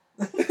like,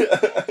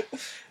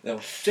 no.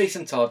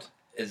 Jason Todd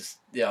is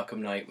the Arkham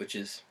Knight, which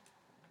is.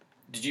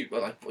 Did you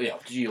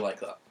like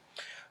that?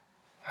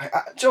 I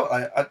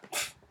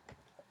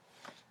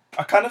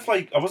kind of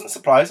like. I wasn't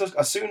surprised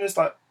as soon as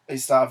that he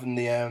started having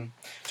the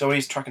so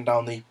he's tracking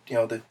down the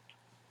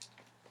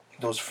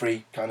those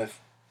 3 kind of.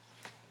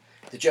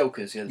 The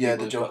Jokers, yeah.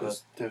 The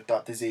Jokers,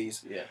 that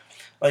disease. Yeah.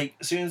 Like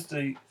as soon as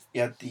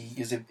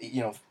he's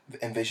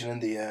envisioning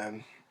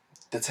the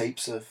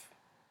tapes of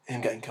him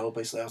getting killed.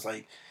 Basically, I was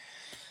like,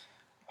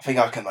 I think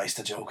Arkham Knight's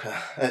the Joker.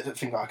 I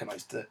think Arkham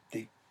Knight's the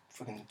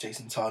fucking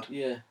Jason Todd.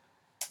 Yeah.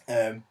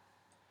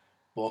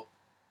 But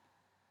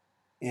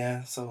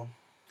yeah, so.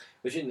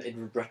 Which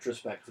in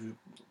retrospect,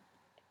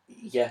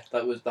 yeah,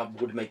 that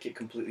would make it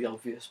completely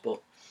obvious,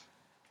 but.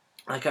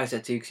 Like I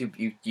said to you,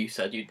 because you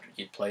said you'd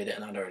played it,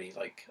 and I'd already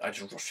I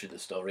just rushed through the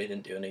story. I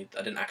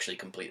didn't actually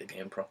complete the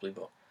game properly,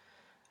 but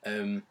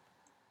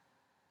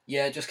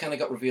yeah, it just kind of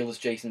got revealed as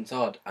Jason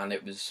Todd, and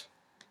it was,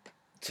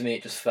 to me,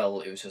 it just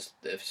fell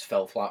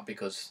flat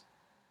because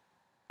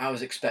I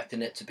was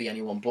expecting it to be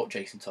anyone but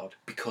Jason Todd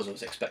because I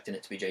was expecting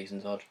it to be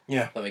Jason Todd.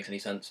 Yeah, if that makes any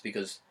sense,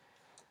 because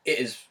it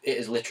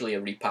is literally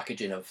a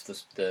repackaging of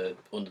the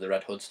Under the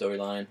Red Hood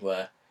storyline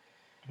where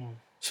Mm.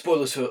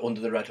 spoilers for Under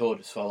the Red Hood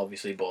as well,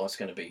 obviously, but it's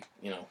going to be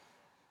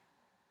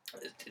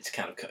it's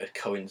kind of it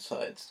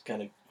coincides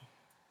kind of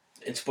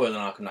in spoiling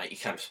Arkham Knight. You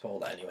kind of spoil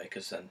that anyway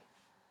because then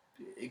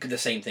the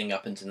same thing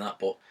happens in that,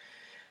 but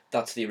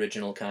that's the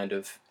original kind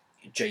of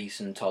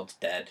Jason Todd's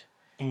dead.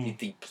 Mm.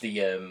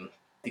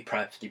 The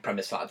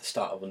premise at the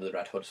start of Under the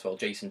Red Hood as well.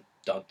 Jason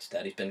Todd's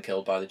dead. He's been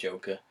killed by the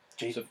Joker.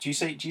 Do you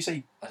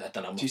say? I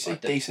don't know. Do you say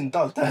Jason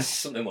Dodd? That's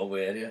something more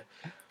weird, yeah.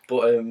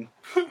 But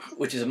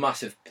which is a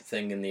massive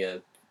thing in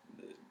the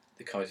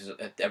comics.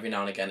 Every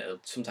now and again,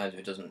 sometimes if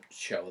it doesn't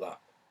show that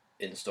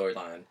in the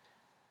storyline,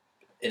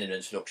 in an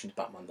introduction to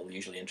Batman, they'll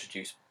usually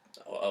introduce,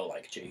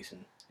 like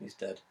Jason, he's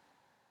dead,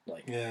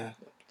 like Yeah.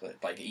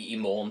 like he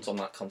mourns on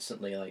that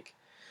constantly, like,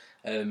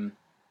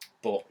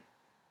 but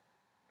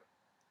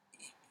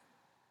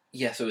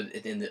yeah. So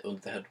in the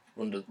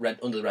Under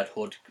the Red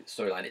Hood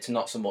storyline, it's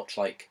not so much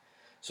like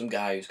some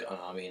guy who's got an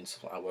army and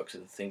stuff like that works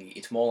with the thingy.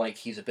 It's more like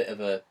he's a bit of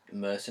a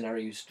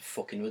mercenary who's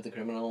fucking with the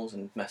criminals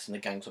and messing the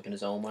gangs up in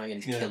his own way,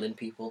 and he's killing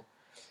people.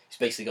 He's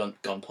basically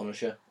gone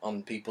Punisher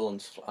on people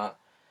and stuff like that.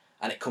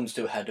 And it comes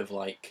to a head of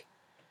like,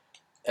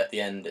 at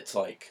the end, it's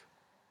like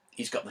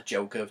he's got the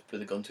Joker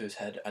with a gun to his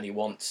head, and he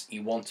wants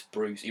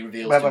Bruce. He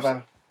reveals. I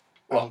haven't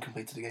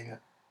completed the game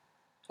yet.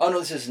 Oh no,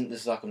 this is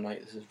Arkham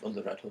Knight. This is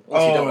Under the Red Hood.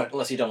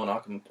 Unless you don't want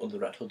Arkham Under the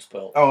Red Hood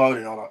spoiled. Oh, I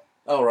already know that.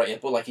 Oh right, yeah,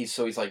 but like he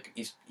tells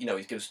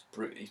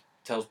Bruce,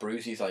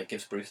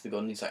 gives Bruce the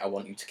gun. He's like, I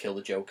want you to kill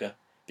the Joker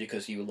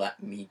because you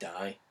let me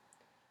die.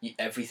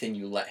 Everything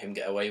you let him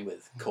get away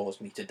with caused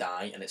me to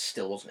die, and it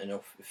still wasn't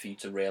enough for you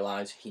to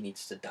realise he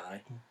needs to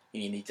die.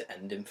 You need to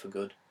end him for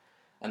good,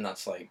 and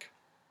that's probably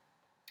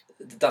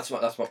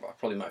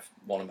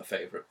one of my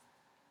favourite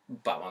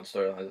Batman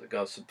storylines that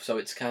goes. So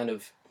it's kind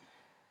of,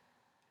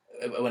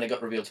 when it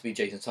got revealed to be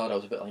Jason Todd, I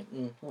was a bit like,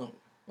 oh,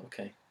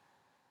 okay.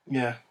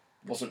 Yeah.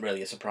 Wasn't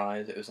really a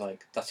surprise. It was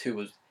like that's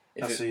who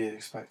you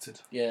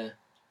expected. Yeah,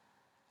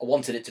 I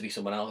wanted it to be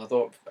someone else. I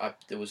thought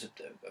there was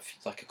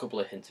a couple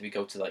of hints. If you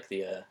go to like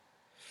the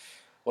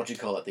what do you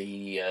call it,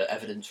 the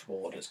evidence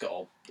ward, it's got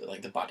all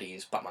like the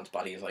baddies, Batman's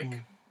baddies, like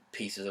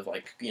pieces of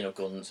like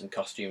guns and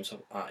costumes.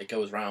 It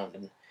goes round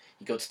and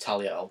you go to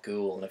Talia al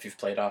Ghul, and if you've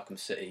played Arkham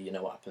City, you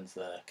know what happens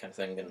there, kind of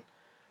thing. And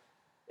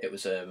it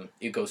was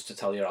he goes to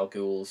Talia al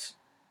Ghul's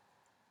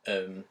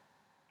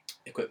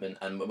equipment,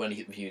 and when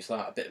he views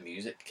that, a bit of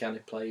music kind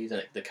of plays,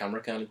 and the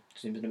camera kind of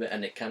zooms in a bit,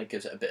 and it kind of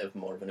gives it a bit of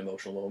more of an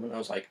emotional moment. I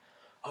was like,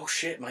 oh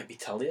shit, it might be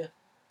Talia,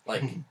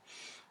 like, yeah.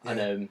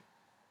 And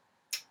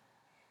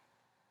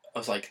I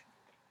was like,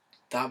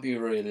 that'd be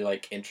really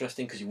like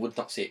interesting because you would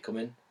not see it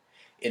coming.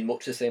 In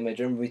much the same way,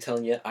 do you remember me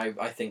telling you I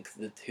think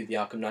that who the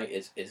Arkham Knight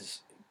is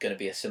going to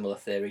be a similar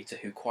theory to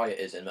who Quiet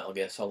is in Metal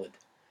Gear Solid,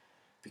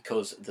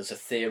 because there's a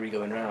theory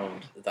going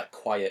around that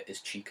Quiet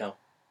is Chico.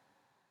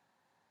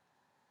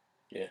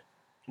 Yeah.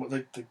 What,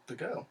 the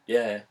girl?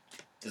 Yeah,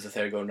 there's a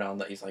theory going around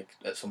that he's like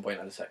at some point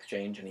had a sex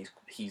change, and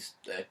he's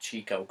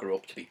Chico grew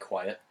up to be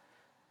Quiet,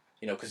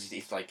 because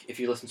he's like, if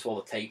you listen to all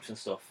the tapes and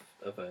stuff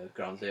of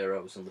Ground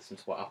Zeroes and listen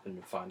to what happened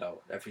and find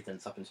out everything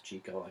that's happened to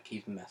Chico, like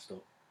he's messed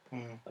up,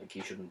 like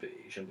he shouldn't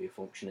be a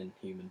functioning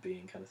human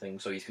being kind of thing.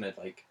 So he's gonna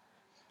like,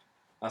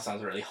 that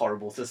sounds really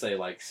horrible to say,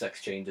 like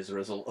sex change as a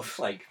result of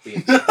like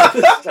being.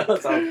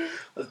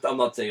 I'm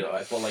not saying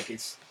that, but like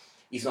he's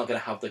not gonna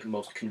have the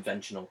most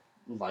conventional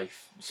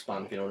life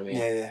span, if you know what I mean.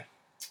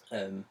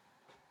 Yeah.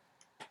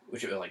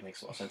 Which like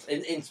makes a lot of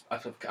sense.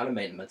 I've kind of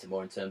meant it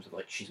more in terms of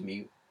like she's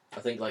mute. I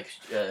think like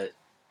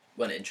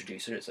when it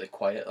introduced her, it's like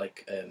Quiet,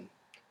 like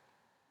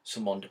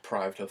someone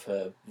deprived of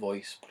her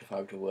voice,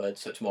 deprived of her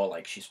words. So it's more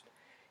like she's,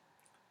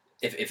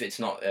 if it's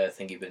not a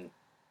thing even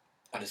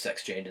had a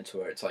sex change into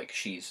her, it's like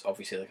she's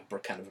obviously like a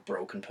kind of a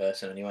broken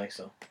person anyway.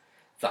 So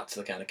that's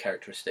the kind of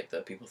characteristic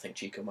that people think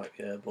Chico might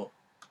be. But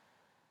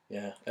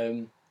yeah,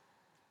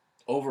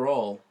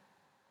 overall.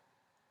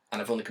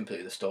 And I've only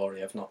completed the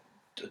story. I've not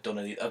done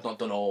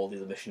all the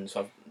other missions.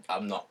 So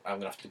I'm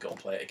gonna have to go and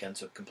play it again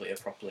to complete it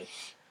properly.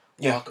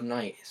 Yeah. Arkham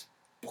Knight is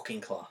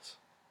fucking class.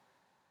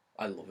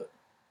 I love it.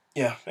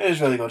 Yeah, it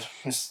is really good.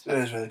 It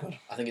is really good.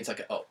 I think it's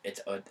like a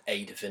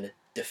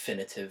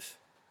definitive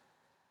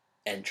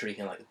entry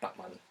in like the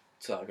Batman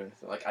saga.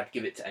 Like I'd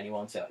give it to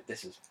anyone. Say like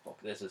this is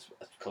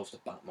as close to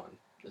Batman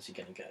as you're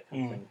gonna get.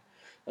 Kind of thing.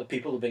 Like,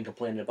 people have been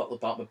complaining about the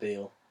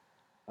Batmobile.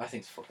 I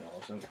think it's fucking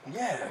awesome.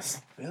 Yeah, it's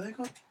really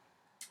good.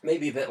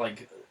 Maybe a bit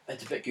like,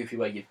 it's a bit goofy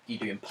where you're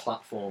doing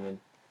platforming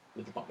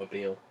with the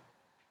Batmobile,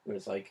 where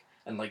it's like,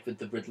 and like with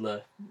the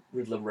Riddler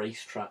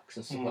race tracks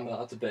and stuff like that.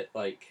 That's a bit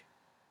like,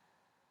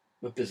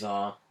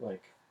 bizarre,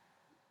 like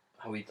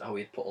how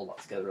he'd put all that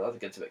together. I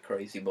think it's a bit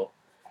crazy, but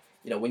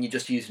when you're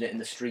just using it in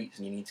the streets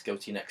and you need to go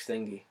to your next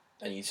thingy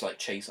and you just like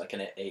chase like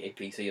an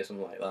APC or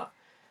something like that,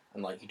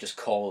 and like you just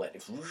call it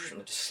and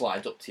it just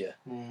slides up to you.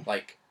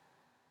 Like,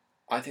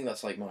 I think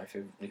that's like my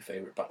new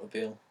favourite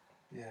Batmobile.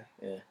 Yeah.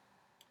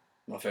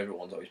 My favourite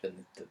one's always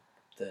been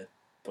the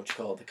what do you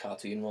call it, the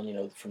cartoon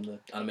one, from the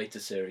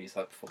animated series,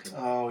 that fucking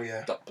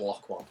that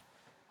block one.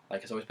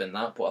 Like, it's always been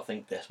that, but I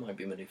think this might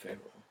be my new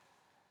favourite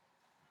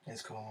one.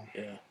 It's cool.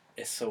 Yeah,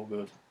 it's so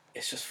good.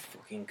 It's just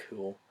fucking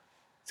cool.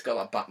 It's got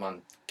that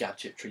Batman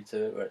gadgetry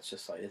to it, where it's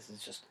just like, this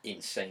is just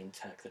insane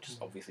tech that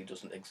just obviously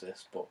doesn't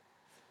exist, but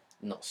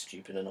not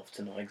stupid enough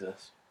to not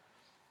exist.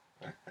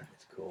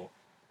 It's cool.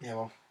 Yeah,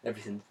 well.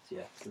 Everything,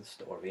 the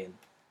story and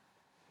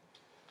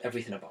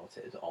everything about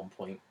it is on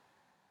point.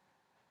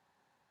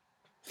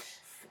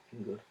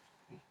 Fucking good.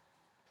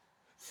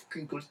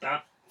 Fucking good,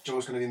 that.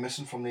 Joe's going to be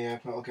missing from the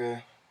Metal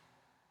Gear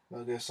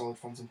Solid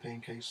Phantom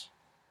Pain case.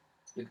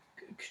 The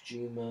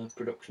Kojima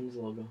Productions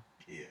logo.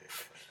 Yeah.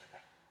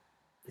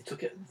 They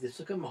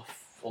took him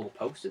off all the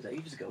posters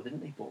ages ago,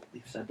 didn't they? But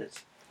they've said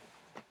that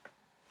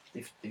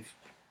they've.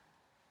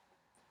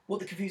 What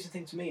the confusing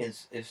thing to me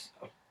is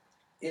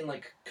in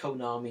like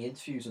Konami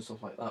interviews and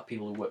stuff like that,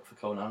 people who work for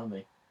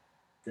Konami,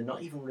 they're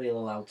not even really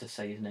allowed to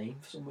say his name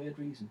for some weird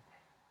reason.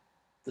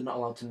 They're not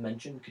allowed to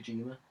mention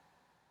Kojima,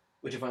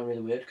 which I find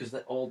really weird because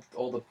all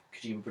the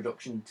Kojima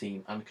production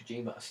team and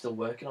Kojima are still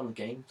working on the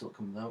game till it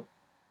comes out,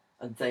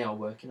 and they are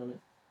working on it.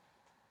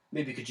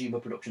 Maybe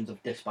Kojima Productions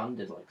have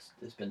disbanded, like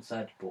it's been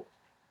said, but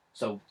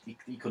so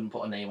you couldn't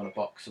put a name on a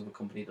box of a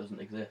company that doesn't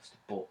exist.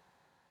 But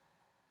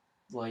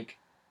like,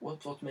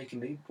 what's making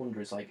me wonder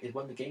is like,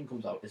 when the game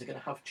comes out, is it going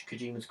to have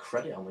Kojima's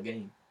credit on the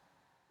game?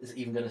 Is it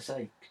even going to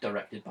say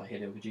directed by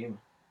Hideo Kojima?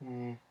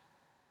 Mm.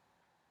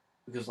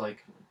 Because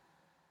like,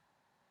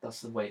 that's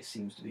the way it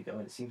seems to be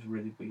going. It seems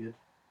really weird.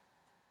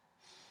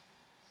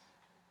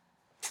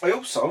 I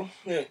hope so.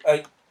 Yeah,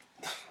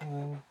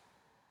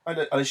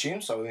 I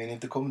assume so. I mean, if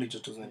the company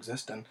just doesn't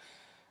exist, then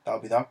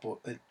that'll be that. But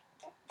it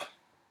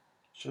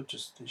should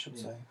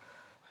say.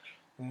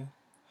 Yeah.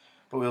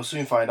 But we'll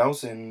soon find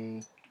out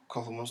in a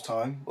couple of months'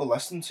 time. Well,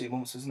 less than 2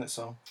 months, isn't it?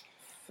 So.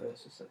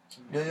 1st of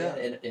September. Yeah.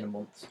 In a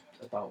month,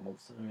 about a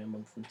month, a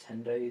month and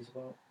 10 days,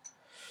 about.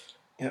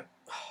 Yep.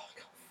 Oh, I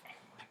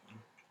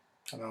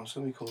can't. I know, it's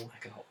gonna be cool. I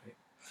can't wait.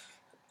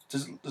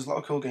 There's a lot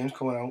of cool games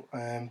coming out.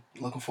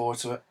 Looking forward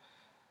to it.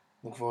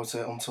 Looking forward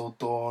to Until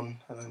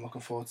Dawn, and then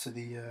looking forward to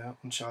the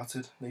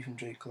Uncharted Nathan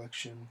Drake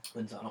collection.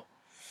 When's that up?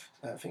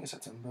 I think it's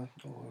September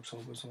or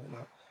October, something like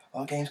that. A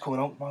lot of games coming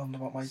out round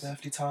about my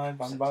birthday time,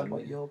 round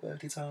about your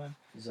birthday time.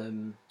 It's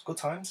good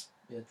times.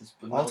 Yeah, there's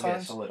All Metal Gear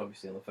times. Solid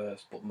obviously on the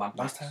 1st, but Mad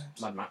Max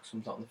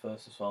comes out on the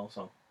 1st as well,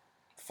 so.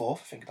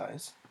 4th, I think that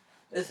is.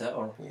 Is it?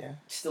 Or yeah.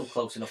 It's still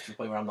close enough to the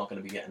point where I'm not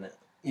going to be getting it.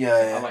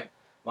 Yeah.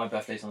 My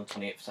birthday's on the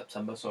 28th of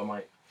September, so I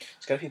might.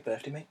 It's going to be your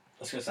birthday, mate.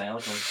 I was going to say,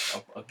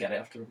 I'll get it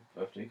after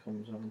birthday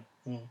comes around.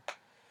 Mm.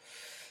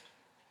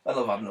 I'll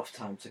have had enough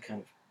time to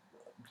kind of.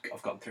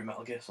 I've gotten through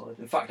Metal Gear Solid.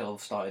 In fact, I'll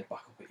have started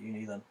back up at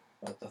uni then.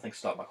 I think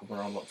start back up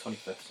around like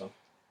 25th, so.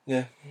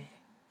 Yeah.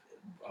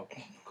 A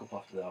couple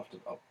after that,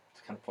 I'll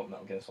kind of put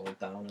Metal Gear Solid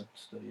down and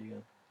study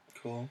again.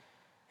 Cool.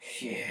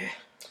 Yeah.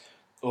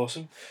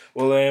 Awesome.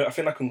 Well, I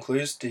think that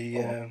concludes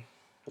the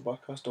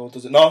podcast, or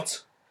does it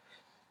not?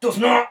 Does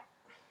not!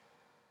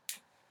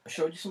 I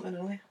showed you something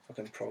earlier.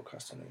 Fucking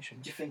procrastination.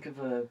 What do you think of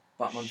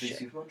Batman v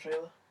Superman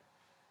trailer?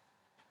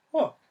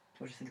 What?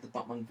 What do you think of the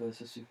Batman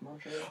vs Superman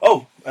trailer?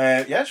 Oh,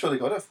 yeah, it's really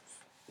good. I've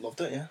loved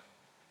it, yeah.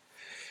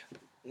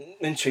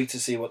 Intrigued to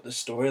see what the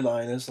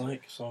storyline is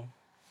like, so.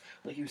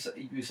 Like you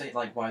were saying,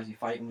 like, why is he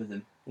fighting with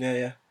him?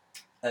 Yeah.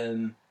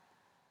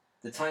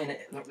 They're tying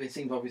it. It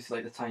seems obviously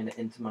like they're tying it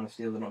into Man of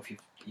Steel. I don't know if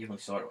you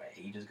only saw it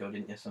ages ago,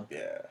 didn't you? So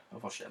yeah,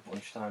 I've watched it a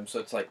bunch of times. So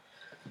it's like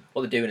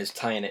what they're doing is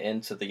tying it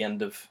into the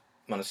end of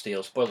Man of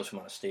Steel. Spoilers for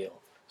Man of Steel.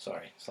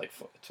 Sorry, it's like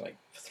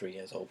 3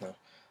 years old now.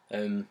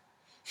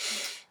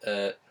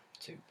 They're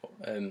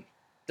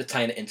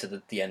tying it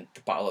into the end,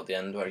 the battle at the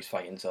end where he's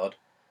fighting Zod,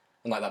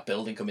 and like that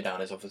building coming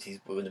down is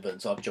obviously when the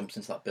Zod jumps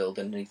into that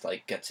building and he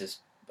like gets his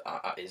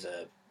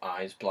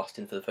eyes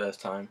blasting for the first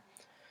time.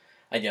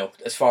 And,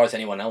 as far as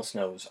anyone else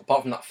knows,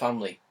 apart from that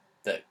family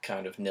that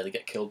kind of nearly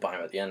get killed by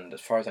him at the end, as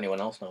far as anyone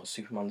else knows,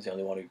 Superman's the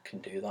only one who can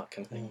do that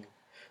kind of thing.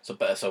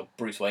 So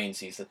Bruce Wayne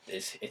sees that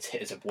it's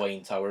a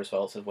Wayne Tower as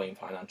well. It says Wayne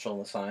Financial on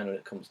the sign when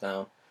it comes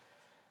down.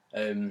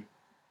 And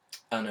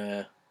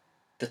they're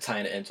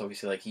tying it into,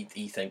 obviously, like,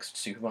 he thinks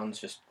Superman's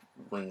just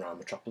running around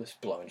Metropolis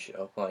blowing shit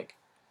up, like,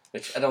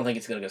 which I don't think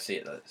it's going to see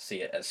it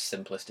as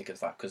simplistic as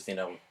that, because, it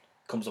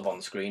comes up on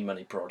the screen when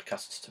he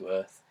broadcasts to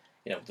Earth.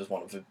 There's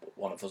one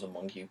of us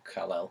among you,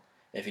 Kal-El.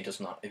 If he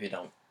doesn't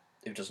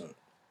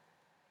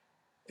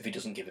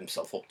give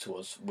himself up to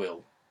us,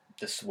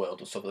 this world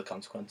will suffer the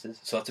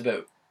consequences. So that's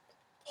about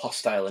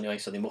hostile anyway.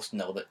 So they must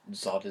know that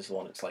Zod is the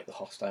one that's like the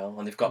hostile,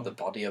 and they've got the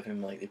body of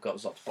him, like they've got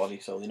Zod's body,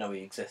 so they know he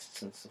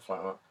exists and stuff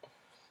like that.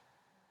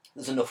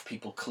 There's enough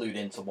people clued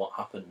into what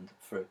happened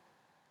for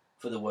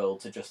the world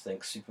to just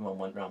think Superman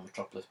went around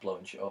Metropolis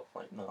blowing shit up.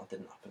 Like, no, that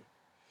didn't happen.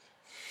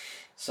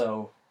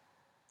 So.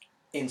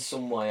 In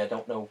some way, I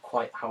don't know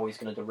quite how he's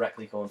going to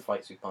directly go and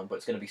fight Superman, but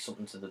it's going to be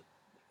something to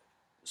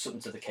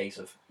the case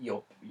of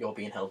you're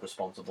being held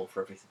responsible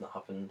for everything that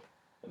happened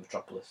in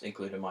Metropolis,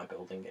 including my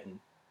building getting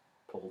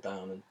pulled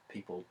down and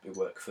people who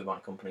work for my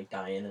company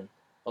dying, and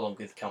along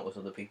with countless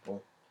other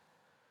people.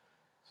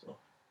 So,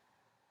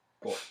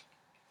 but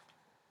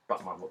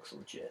Batman looks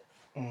legit.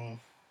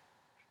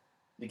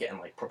 you're getting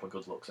like proper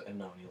good looks at him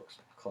now, and he looks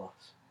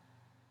class.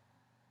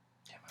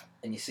 Yeah, man.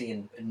 And you're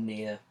seeing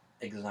near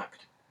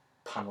exact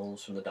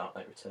panels from the Dark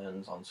Knight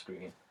Returns on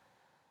screen.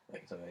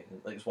 Like it's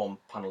amazing. Like there's one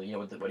panel, you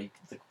know, the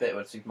bit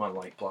where Superman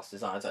like blasts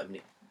his eyes out and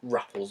he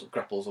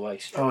grapples away.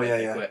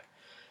 Quick.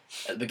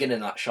 At the beginning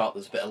of that shot,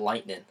 there's a bit of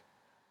lightning,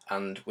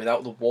 and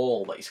without the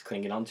wall that he's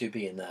clinging onto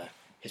being there,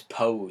 his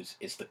pose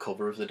is the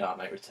cover of the Dark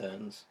Knight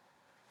Returns,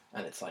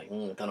 and it's like I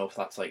don't know if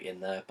that's like in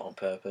there on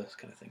purpose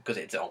kind of thing, because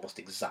it's almost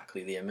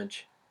exactly the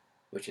image,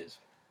 which is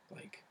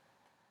like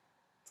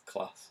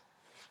class.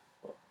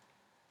 But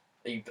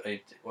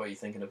what are you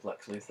thinking of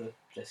Lex Luthor?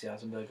 Jesse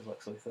Eisenberg as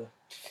Lex Luthor?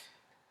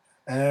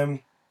 You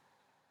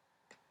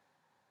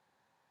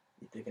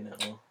digging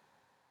it all?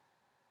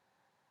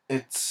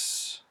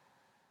 It's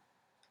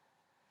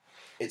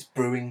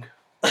brewing.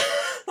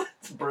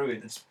 It's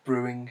brewing. It's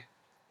brewing.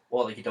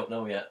 Well, like you don't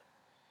know yet.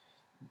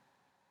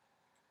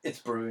 It's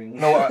brewing.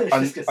 No, I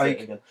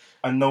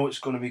I know it's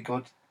going to be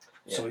good.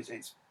 Yeah. So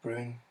it's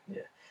brewing.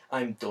 Yeah,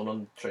 I'm done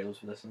on trailers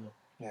for this now.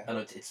 Yeah. I know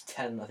it's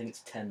 10. I think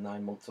it's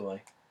 9 months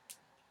away,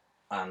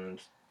 and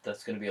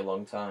that's going to be a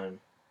long time.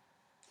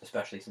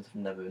 Especially since I've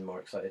never been more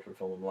excited for a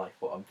film in my life.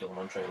 But I'm done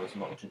on trailers. I'm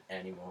not watching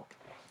any more.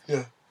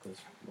 Yeah. Because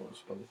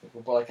probably think,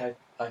 but like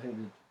I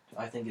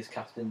think his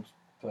casting's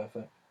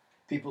perfect.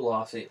 People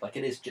are saying like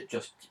it is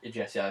just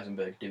Jesse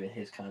Eisenberg doing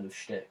his kind of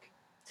shtick.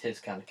 It's his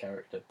kind of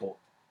character, but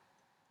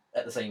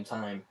at the same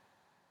time,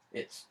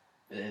 it's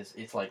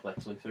like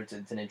Lex Luthor.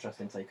 It's an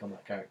interesting take on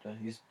that character.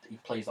 He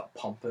plays that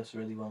pompous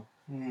really well.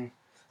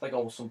 Like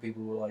almost some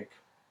people were like,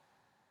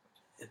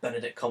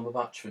 Benedict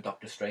Cumberbatch for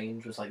Doctor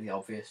Strange was like the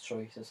obvious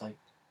choice. It's like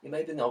he may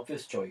have been the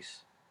obvious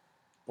choice,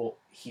 but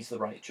he's the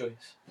right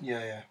choice.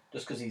 Yeah.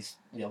 Just because he's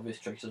the obvious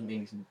choice doesn't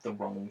mean he's the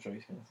wrong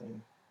choice kind of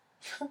thing.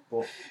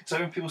 But so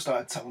when people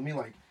started telling me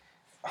like,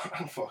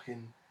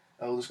 fucking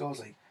Elder Scrolls,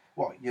 like,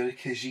 what, you're a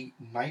Khajiit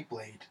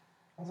Nightblade?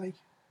 I was like,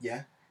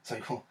 yeah. It's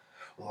like, well,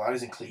 that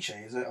isn't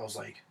cliche, is it? I was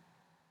like,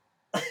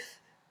 are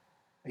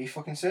you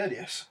fucking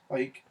serious?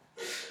 Like,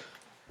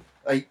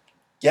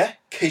 yeah,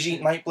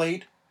 Khajiit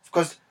Nightblade,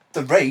 because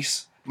the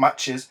race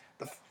matches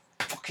the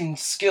fucking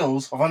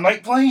skills of a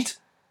Nightblade.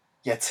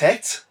 You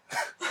tit.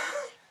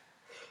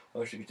 I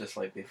wish you could just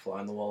like be a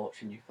fly on the wall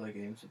watching you play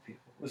games with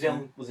people. Was he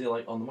on? Was he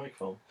like on the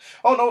microphone?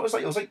 Oh no, it was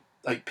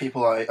like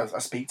people I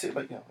speak to,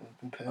 like, you know,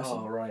 in person.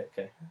 Oh right,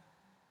 okay.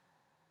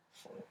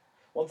 Funny.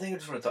 One thing I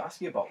just wanted to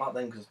ask you about that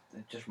then, because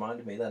it just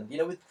reminded me then. You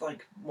know, with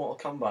like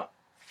Mortal Kombat,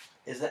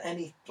 is there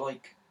any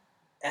like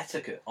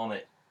etiquette on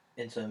it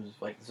in terms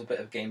of like there's a bit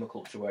of gamer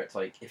culture where it's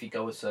like if you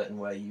go a certain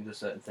way, use a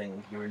certain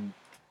thing, you're in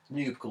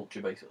noob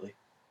culture basically.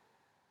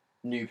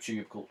 Noob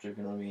tube culture, if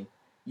you know what I mean.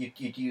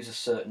 You'd use a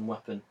certain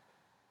weapon.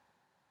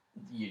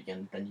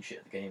 And then you shit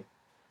at the game.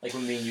 Like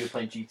when me and you were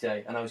playing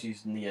GTA, and I was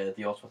using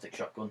the automatic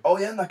shotgun. Oh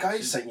yeah, and that guy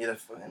sent you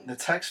the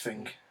text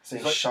thing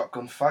saying like,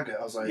 shotgun faggot.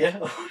 I was like,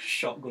 yeah,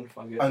 shotgun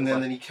faggot. And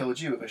then he killed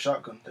you with a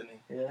shotgun, didn't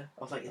he? Yeah,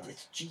 I was like,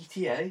 it's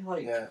GTA,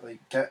 like. Yeah,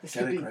 like get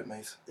a grip,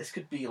 mate. This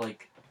could be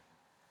like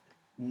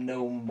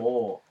no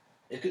more.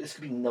 This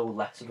could be no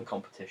less of a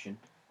competition.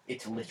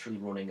 It's literally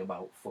running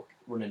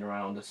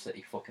around the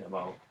city, fucking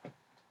about,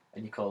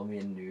 and you call me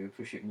a noob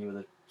for shooting you with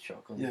a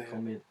shotgun. Yeah, you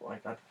call me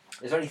like that.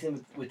 Is there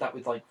anything with that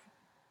with like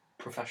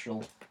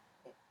professional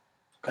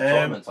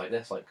tournaments like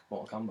this, like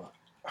Mortal Kombat?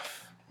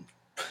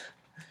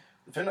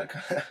 The thing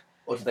that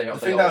Or do they? the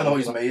thing that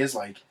annoys me is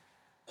like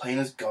playing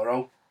as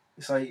Goro.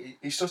 It's like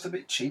it's just a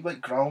bit cheap,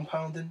 like ground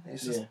pounding.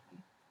 It's just it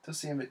does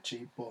seem a bit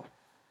cheap, but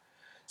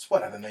it's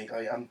whatever, mate.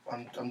 I'm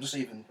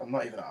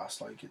not even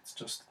asked. Like it's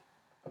just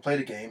I play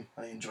the game,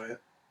 I enjoy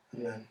it,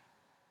 and then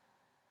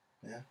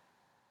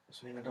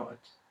I mean,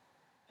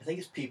 I think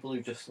it's people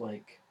who just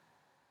like.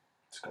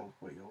 It's go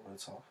way over the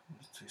top.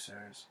 It's too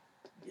serious.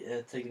 Yeah,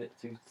 taking it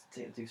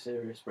too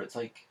serious, but it's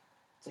like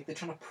they're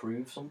trying to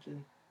prove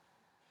something.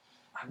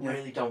 I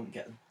really don't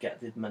get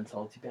the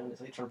mentality behind it.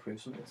 It's like they're trying to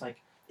prove something. It's like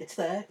it's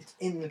there, it's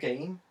in the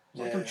game.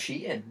 It's like I'm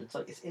cheating. It's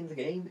like it's in the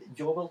game.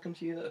 You're welcome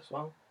to use it as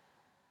well.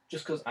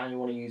 Just because I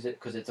want to use it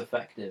because it's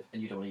effective,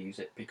 and you don't want to use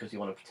it because you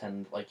want to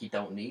pretend like you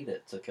don't need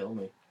it to kill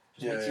me.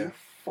 Just makes you a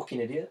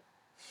fucking idiot.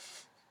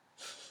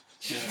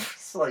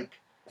 It's like.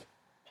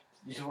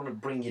 You just want to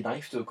bring your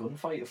knife to a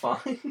gunfight,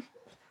 fine.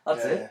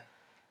 That's it.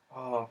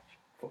 Oh,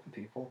 fucking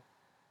people.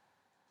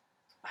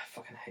 I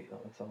fucking hate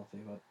that mentality.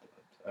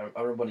 I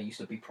remember when I used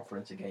to be proper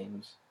into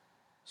games,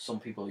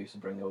 some people I used to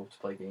bring over to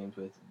play games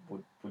with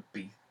would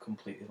be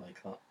completely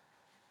like that.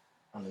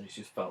 And then it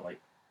just felt like,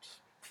 just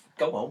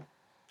go home.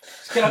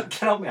 Just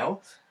get out my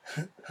house.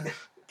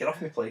 Get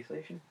off my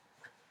PlayStation.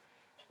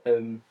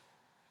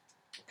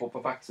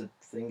 But back to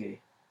thingy.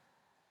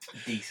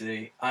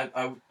 DC. I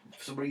for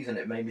some reason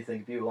it made me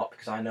think of you a lot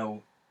because I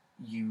know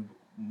you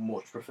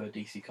much prefer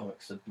DC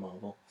Comics to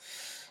Marvel.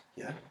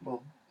 Yeah,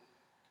 well,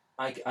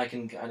 I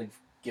can kind of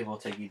give or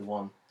take either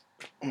one.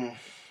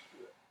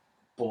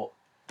 But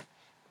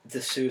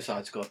the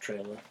Suicide Squad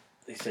trailer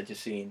they said you've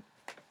seen,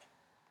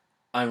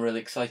 I'm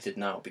really excited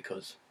now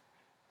because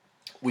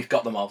we've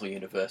got the Marvel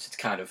universe. It's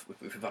kind of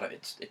we've had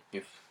it.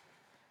 It's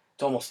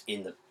almost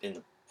in the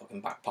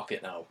fucking back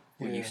pocket now.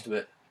 We're Yeah. used to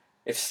it.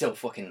 It's still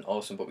fucking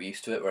awesome, but we're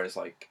used to it. Whereas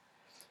like,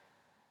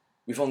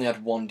 we've only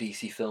had one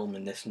DC film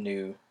in this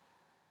new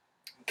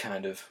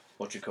kind of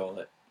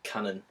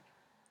canon.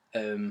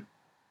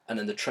 And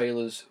then the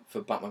trailers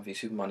for Batman v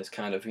Superman is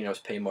kind of, it's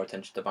paying more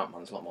attention to Batman.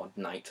 There's a lot more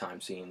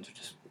nighttime scenes, which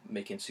is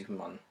making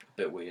Superman a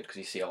bit weird because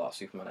you see a lot of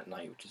Superman at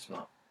night, which is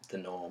not the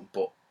norm.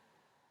 But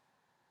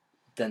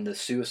then the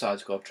Suicide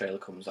Squad trailer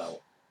comes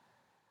out,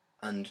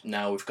 and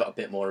now we've got a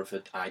bit more of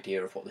an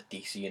idea of what the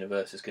DC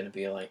universe is going to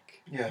be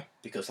like. Yeah.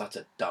 Because that's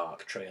a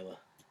dark trailer.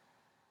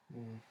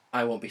 Mm.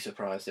 I won't be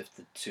surprised if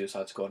the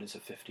Suicide Squad is a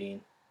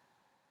 15.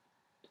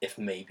 If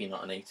maybe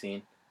not an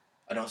 18.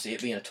 I don't see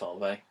it being a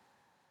 12A.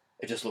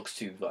 It just looks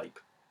too, like,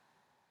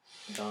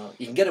 dark.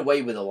 You can get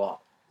away with a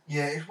lot.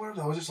 Yeah, it's one of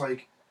those, it's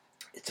like,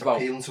 It's about...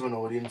 appealing to an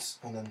audience,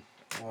 and then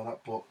all that,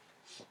 but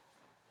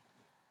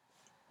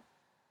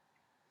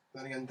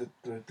then again,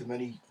 the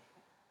many,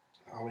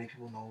 how many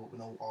people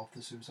know of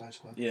the Suicide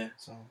Squad? Yeah.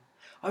 So,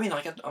 I mean,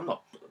 like, I'm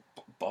not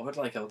bothered,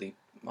 like, how they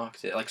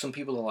market it. Like, some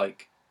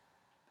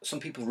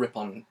people rip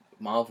on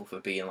Marvel for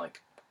being,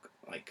 like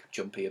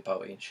jumpy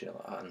about it and shit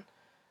like that, and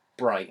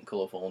bright and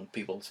colourful, and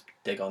people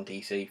dig on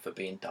DC for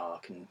being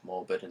dark and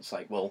morbid, and it's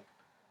like, well,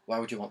 why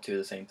would you want two of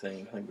the same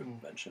thing? I think we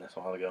mentioned this a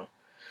while ago.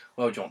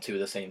 Why would you want two of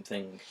the same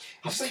thing?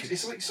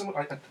 It's like some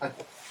I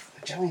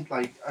genuinely,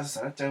 like, as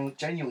I said, I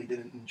genuinely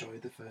didn't enjoy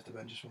the first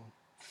Avengers film.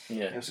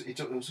 Yeah. It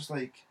was just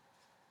like,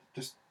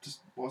 just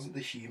wasn't the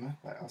humour.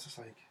 Like, I was just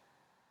like,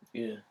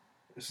 yeah.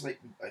 It was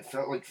like, I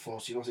felt like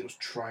forced. It was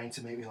trying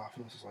to make me laugh,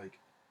 and I was just like,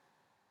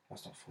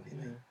 that's not funny,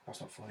 mate.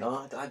 That's not funny.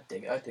 No, I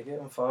dig it.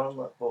 I'm fine on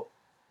that, but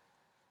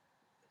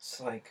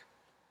it's like,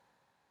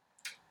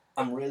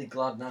 I'm really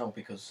glad now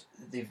because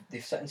they've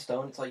set in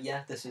stone. It's like,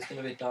 yeah, this is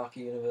going to be a darker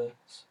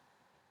universe.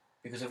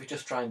 Because if we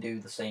just try and do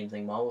the same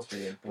thing Marvel's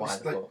doing, why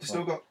the fuck? They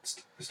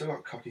still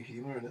got cocky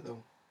humour in it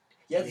though.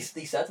 Yeah,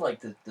 they said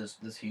like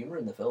there's humour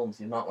in the films.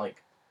 They're not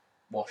like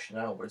washed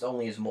out, but it's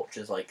only as much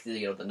as like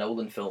the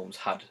Nolan films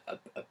had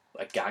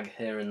a gag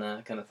here and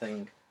there kind of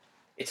thing.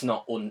 It's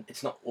not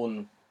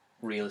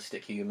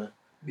unrealistic humour.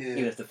 Yeah.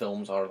 Even if the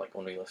films are like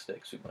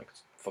unrealistic, like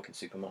fucking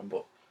Superman,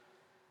 but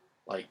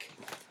like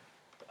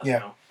I don't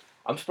know.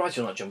 I'm surprised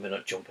you're not jumping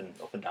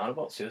up and down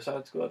about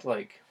Suicide Squad.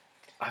 Like,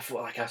 I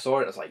thought, like, I saw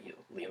it, I was like,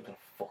 Liam's gonna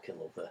fucking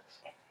love this.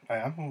 I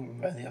am.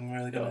 I'm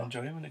really gonna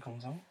enjoy it when it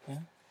comes out. Yeah.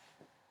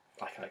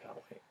 I can't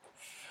wait.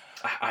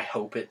 I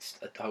hope it's.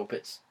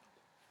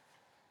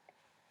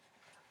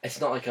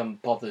 It's not like I'm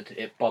bothered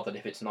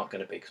if it's not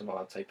going to be, because I'm not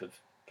that type of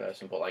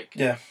person. But like,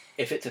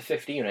 if it's a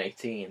 15 or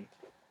 18,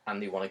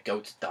 and they want to go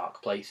to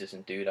dark places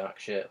and do dark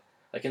shit,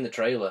 like in the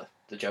trailer,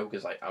 the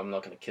Joker's like, "I'm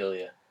not going to kill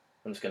you.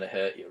 I'm just going to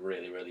hurt you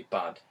really, really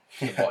bad."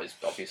 What is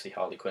obviously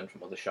Harley Quinn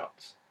from other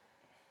shots.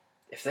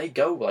 If they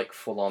go like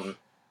full on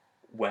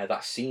where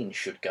that scene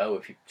should go,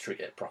 if you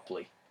treat it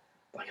properly,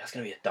 like that's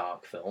going to be a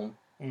dark film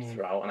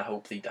throughout, and I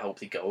hope they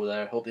go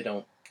there. I hope they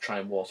don't try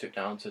and water it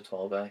down to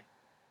 12A.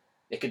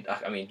 It could.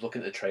 I mean,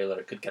 looking at the trailer,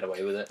 it could get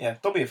away with it. Yeah,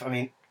 don't be. I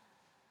mean,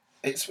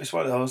 it's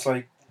one of those,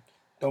 like,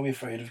 don't be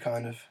afraid of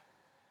kind of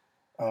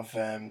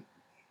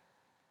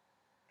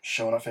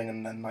showing that thing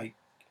and then like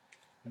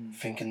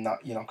thinking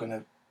that you're not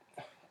gonna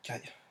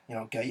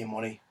get your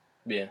money.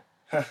 Yeah.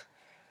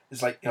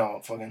 It's like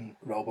fucking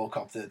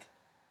RoboCop did.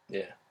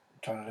 Yeah.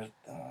 Trying to.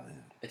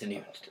 It didn't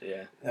even.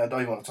 Yeah. I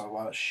don't even want to talk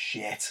about it.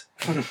 Shit.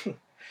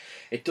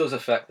 It does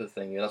affect the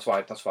thing. That's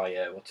why.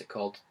 What's it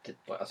called?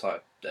 That's why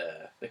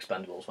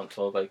Expendables went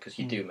 12A, because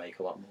you do make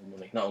a lot more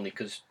money. Not only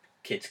because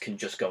kids can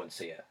just go and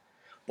see it,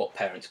 but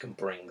parents can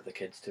bring the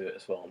kids to it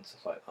as well and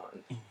stuff like that.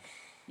 And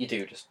you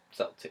do just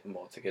sell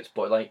more tickets,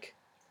 but like,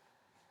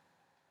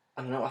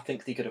 I don't know. I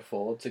think they could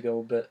afford to go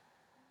a bit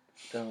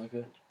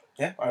darker.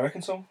 Yeah, I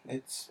reckon so.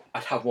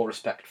 I'd have more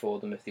respect for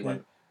them if they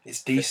went.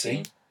 It's DC.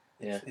 15.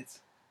 Yeah.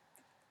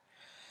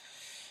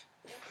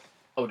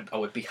 I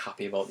would be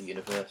happy about the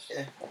universe.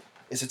 Yeah.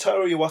 If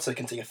Satoru Iwata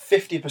can take a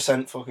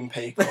 50% fucking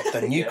pay cut,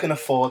 then you can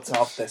afford to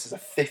have this as a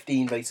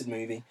 15 rated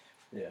movie.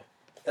 Yeah.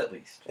 At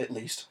least.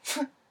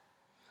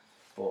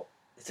 But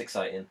it's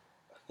exciting.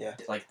 Yeah.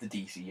 Like the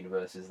DC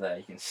universe is there,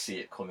 you can see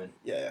it coming.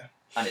 Yeah.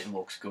 And it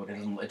looks good.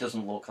 It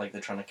doesn't look like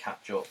they're trying to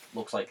catch up.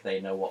 Looks like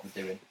they know what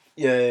they're doing.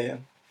 Yeah.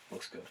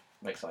 Looks good.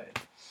 I'm excited.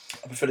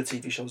 I prefer the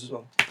TV shows as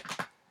well.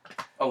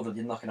 Oh,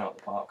 they're knocking out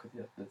the park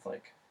with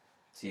like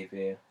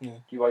TV. Yeah.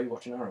 Why are you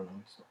watching Arrow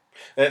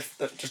now?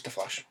 Just The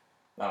Flash.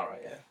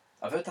 Alright, yeah.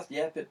 I've heard that.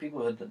 Yeah, but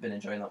people have been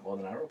enjoying that more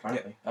than Arrow.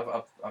 Apparently,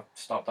 I've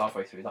stopped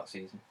halfway through that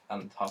season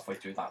and halfway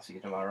through that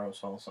season of Arrow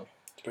as well. So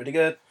it's pretty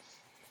good.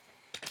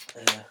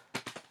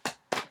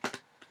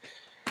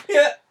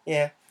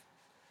 Yeah.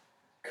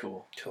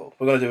 Cool.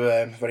 We're gonna do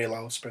a very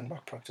loud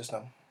Springbok practice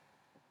now.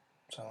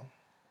 So.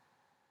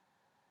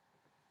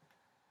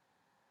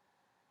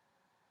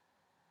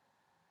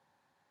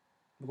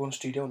 We're going to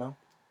studio now.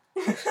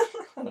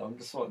 I know, I'm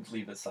just wanting to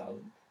leave it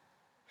silent.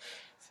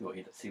 See what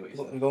you say.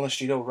 We're going to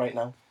studio right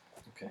now.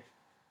 Okay.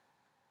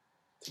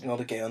 Ignore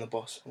the gay on the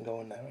bus. I'm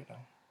going there right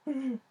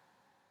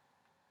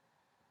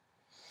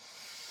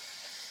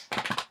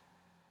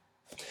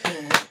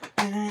now.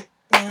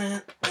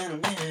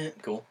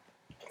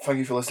 thank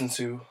you for listening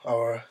to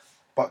our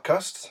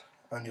podcast,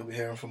 and you'll be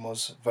hearing from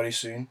us very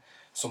soon.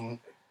 Some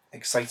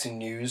exciting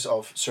news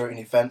of certain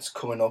events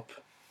coming up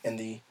in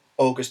the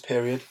August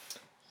period.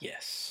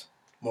 Yes.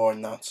 More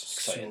on that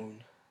Exciting.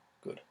 soon.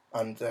 Good.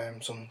 And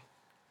some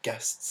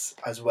guests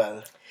as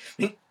well.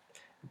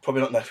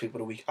 Probably not next week, but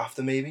a week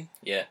after, maybe.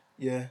 Yeah.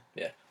 Yeah.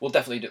 Yeah. We'll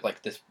definitely do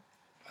like this.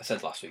 I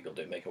said last week I'll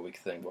do make a week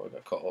thing, but I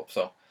got caught up.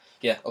 So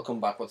yeah, I'll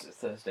come back. What's it,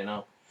 Thursday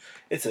now?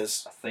 It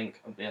is. I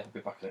think. Yeah, I'll be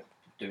back to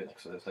do it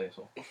next Thursday.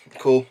 So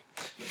Cool.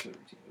 make a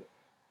routine of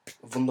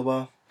it.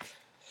 Wunderbar.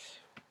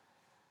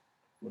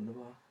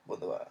 Wunderbar.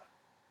 Wunderbar.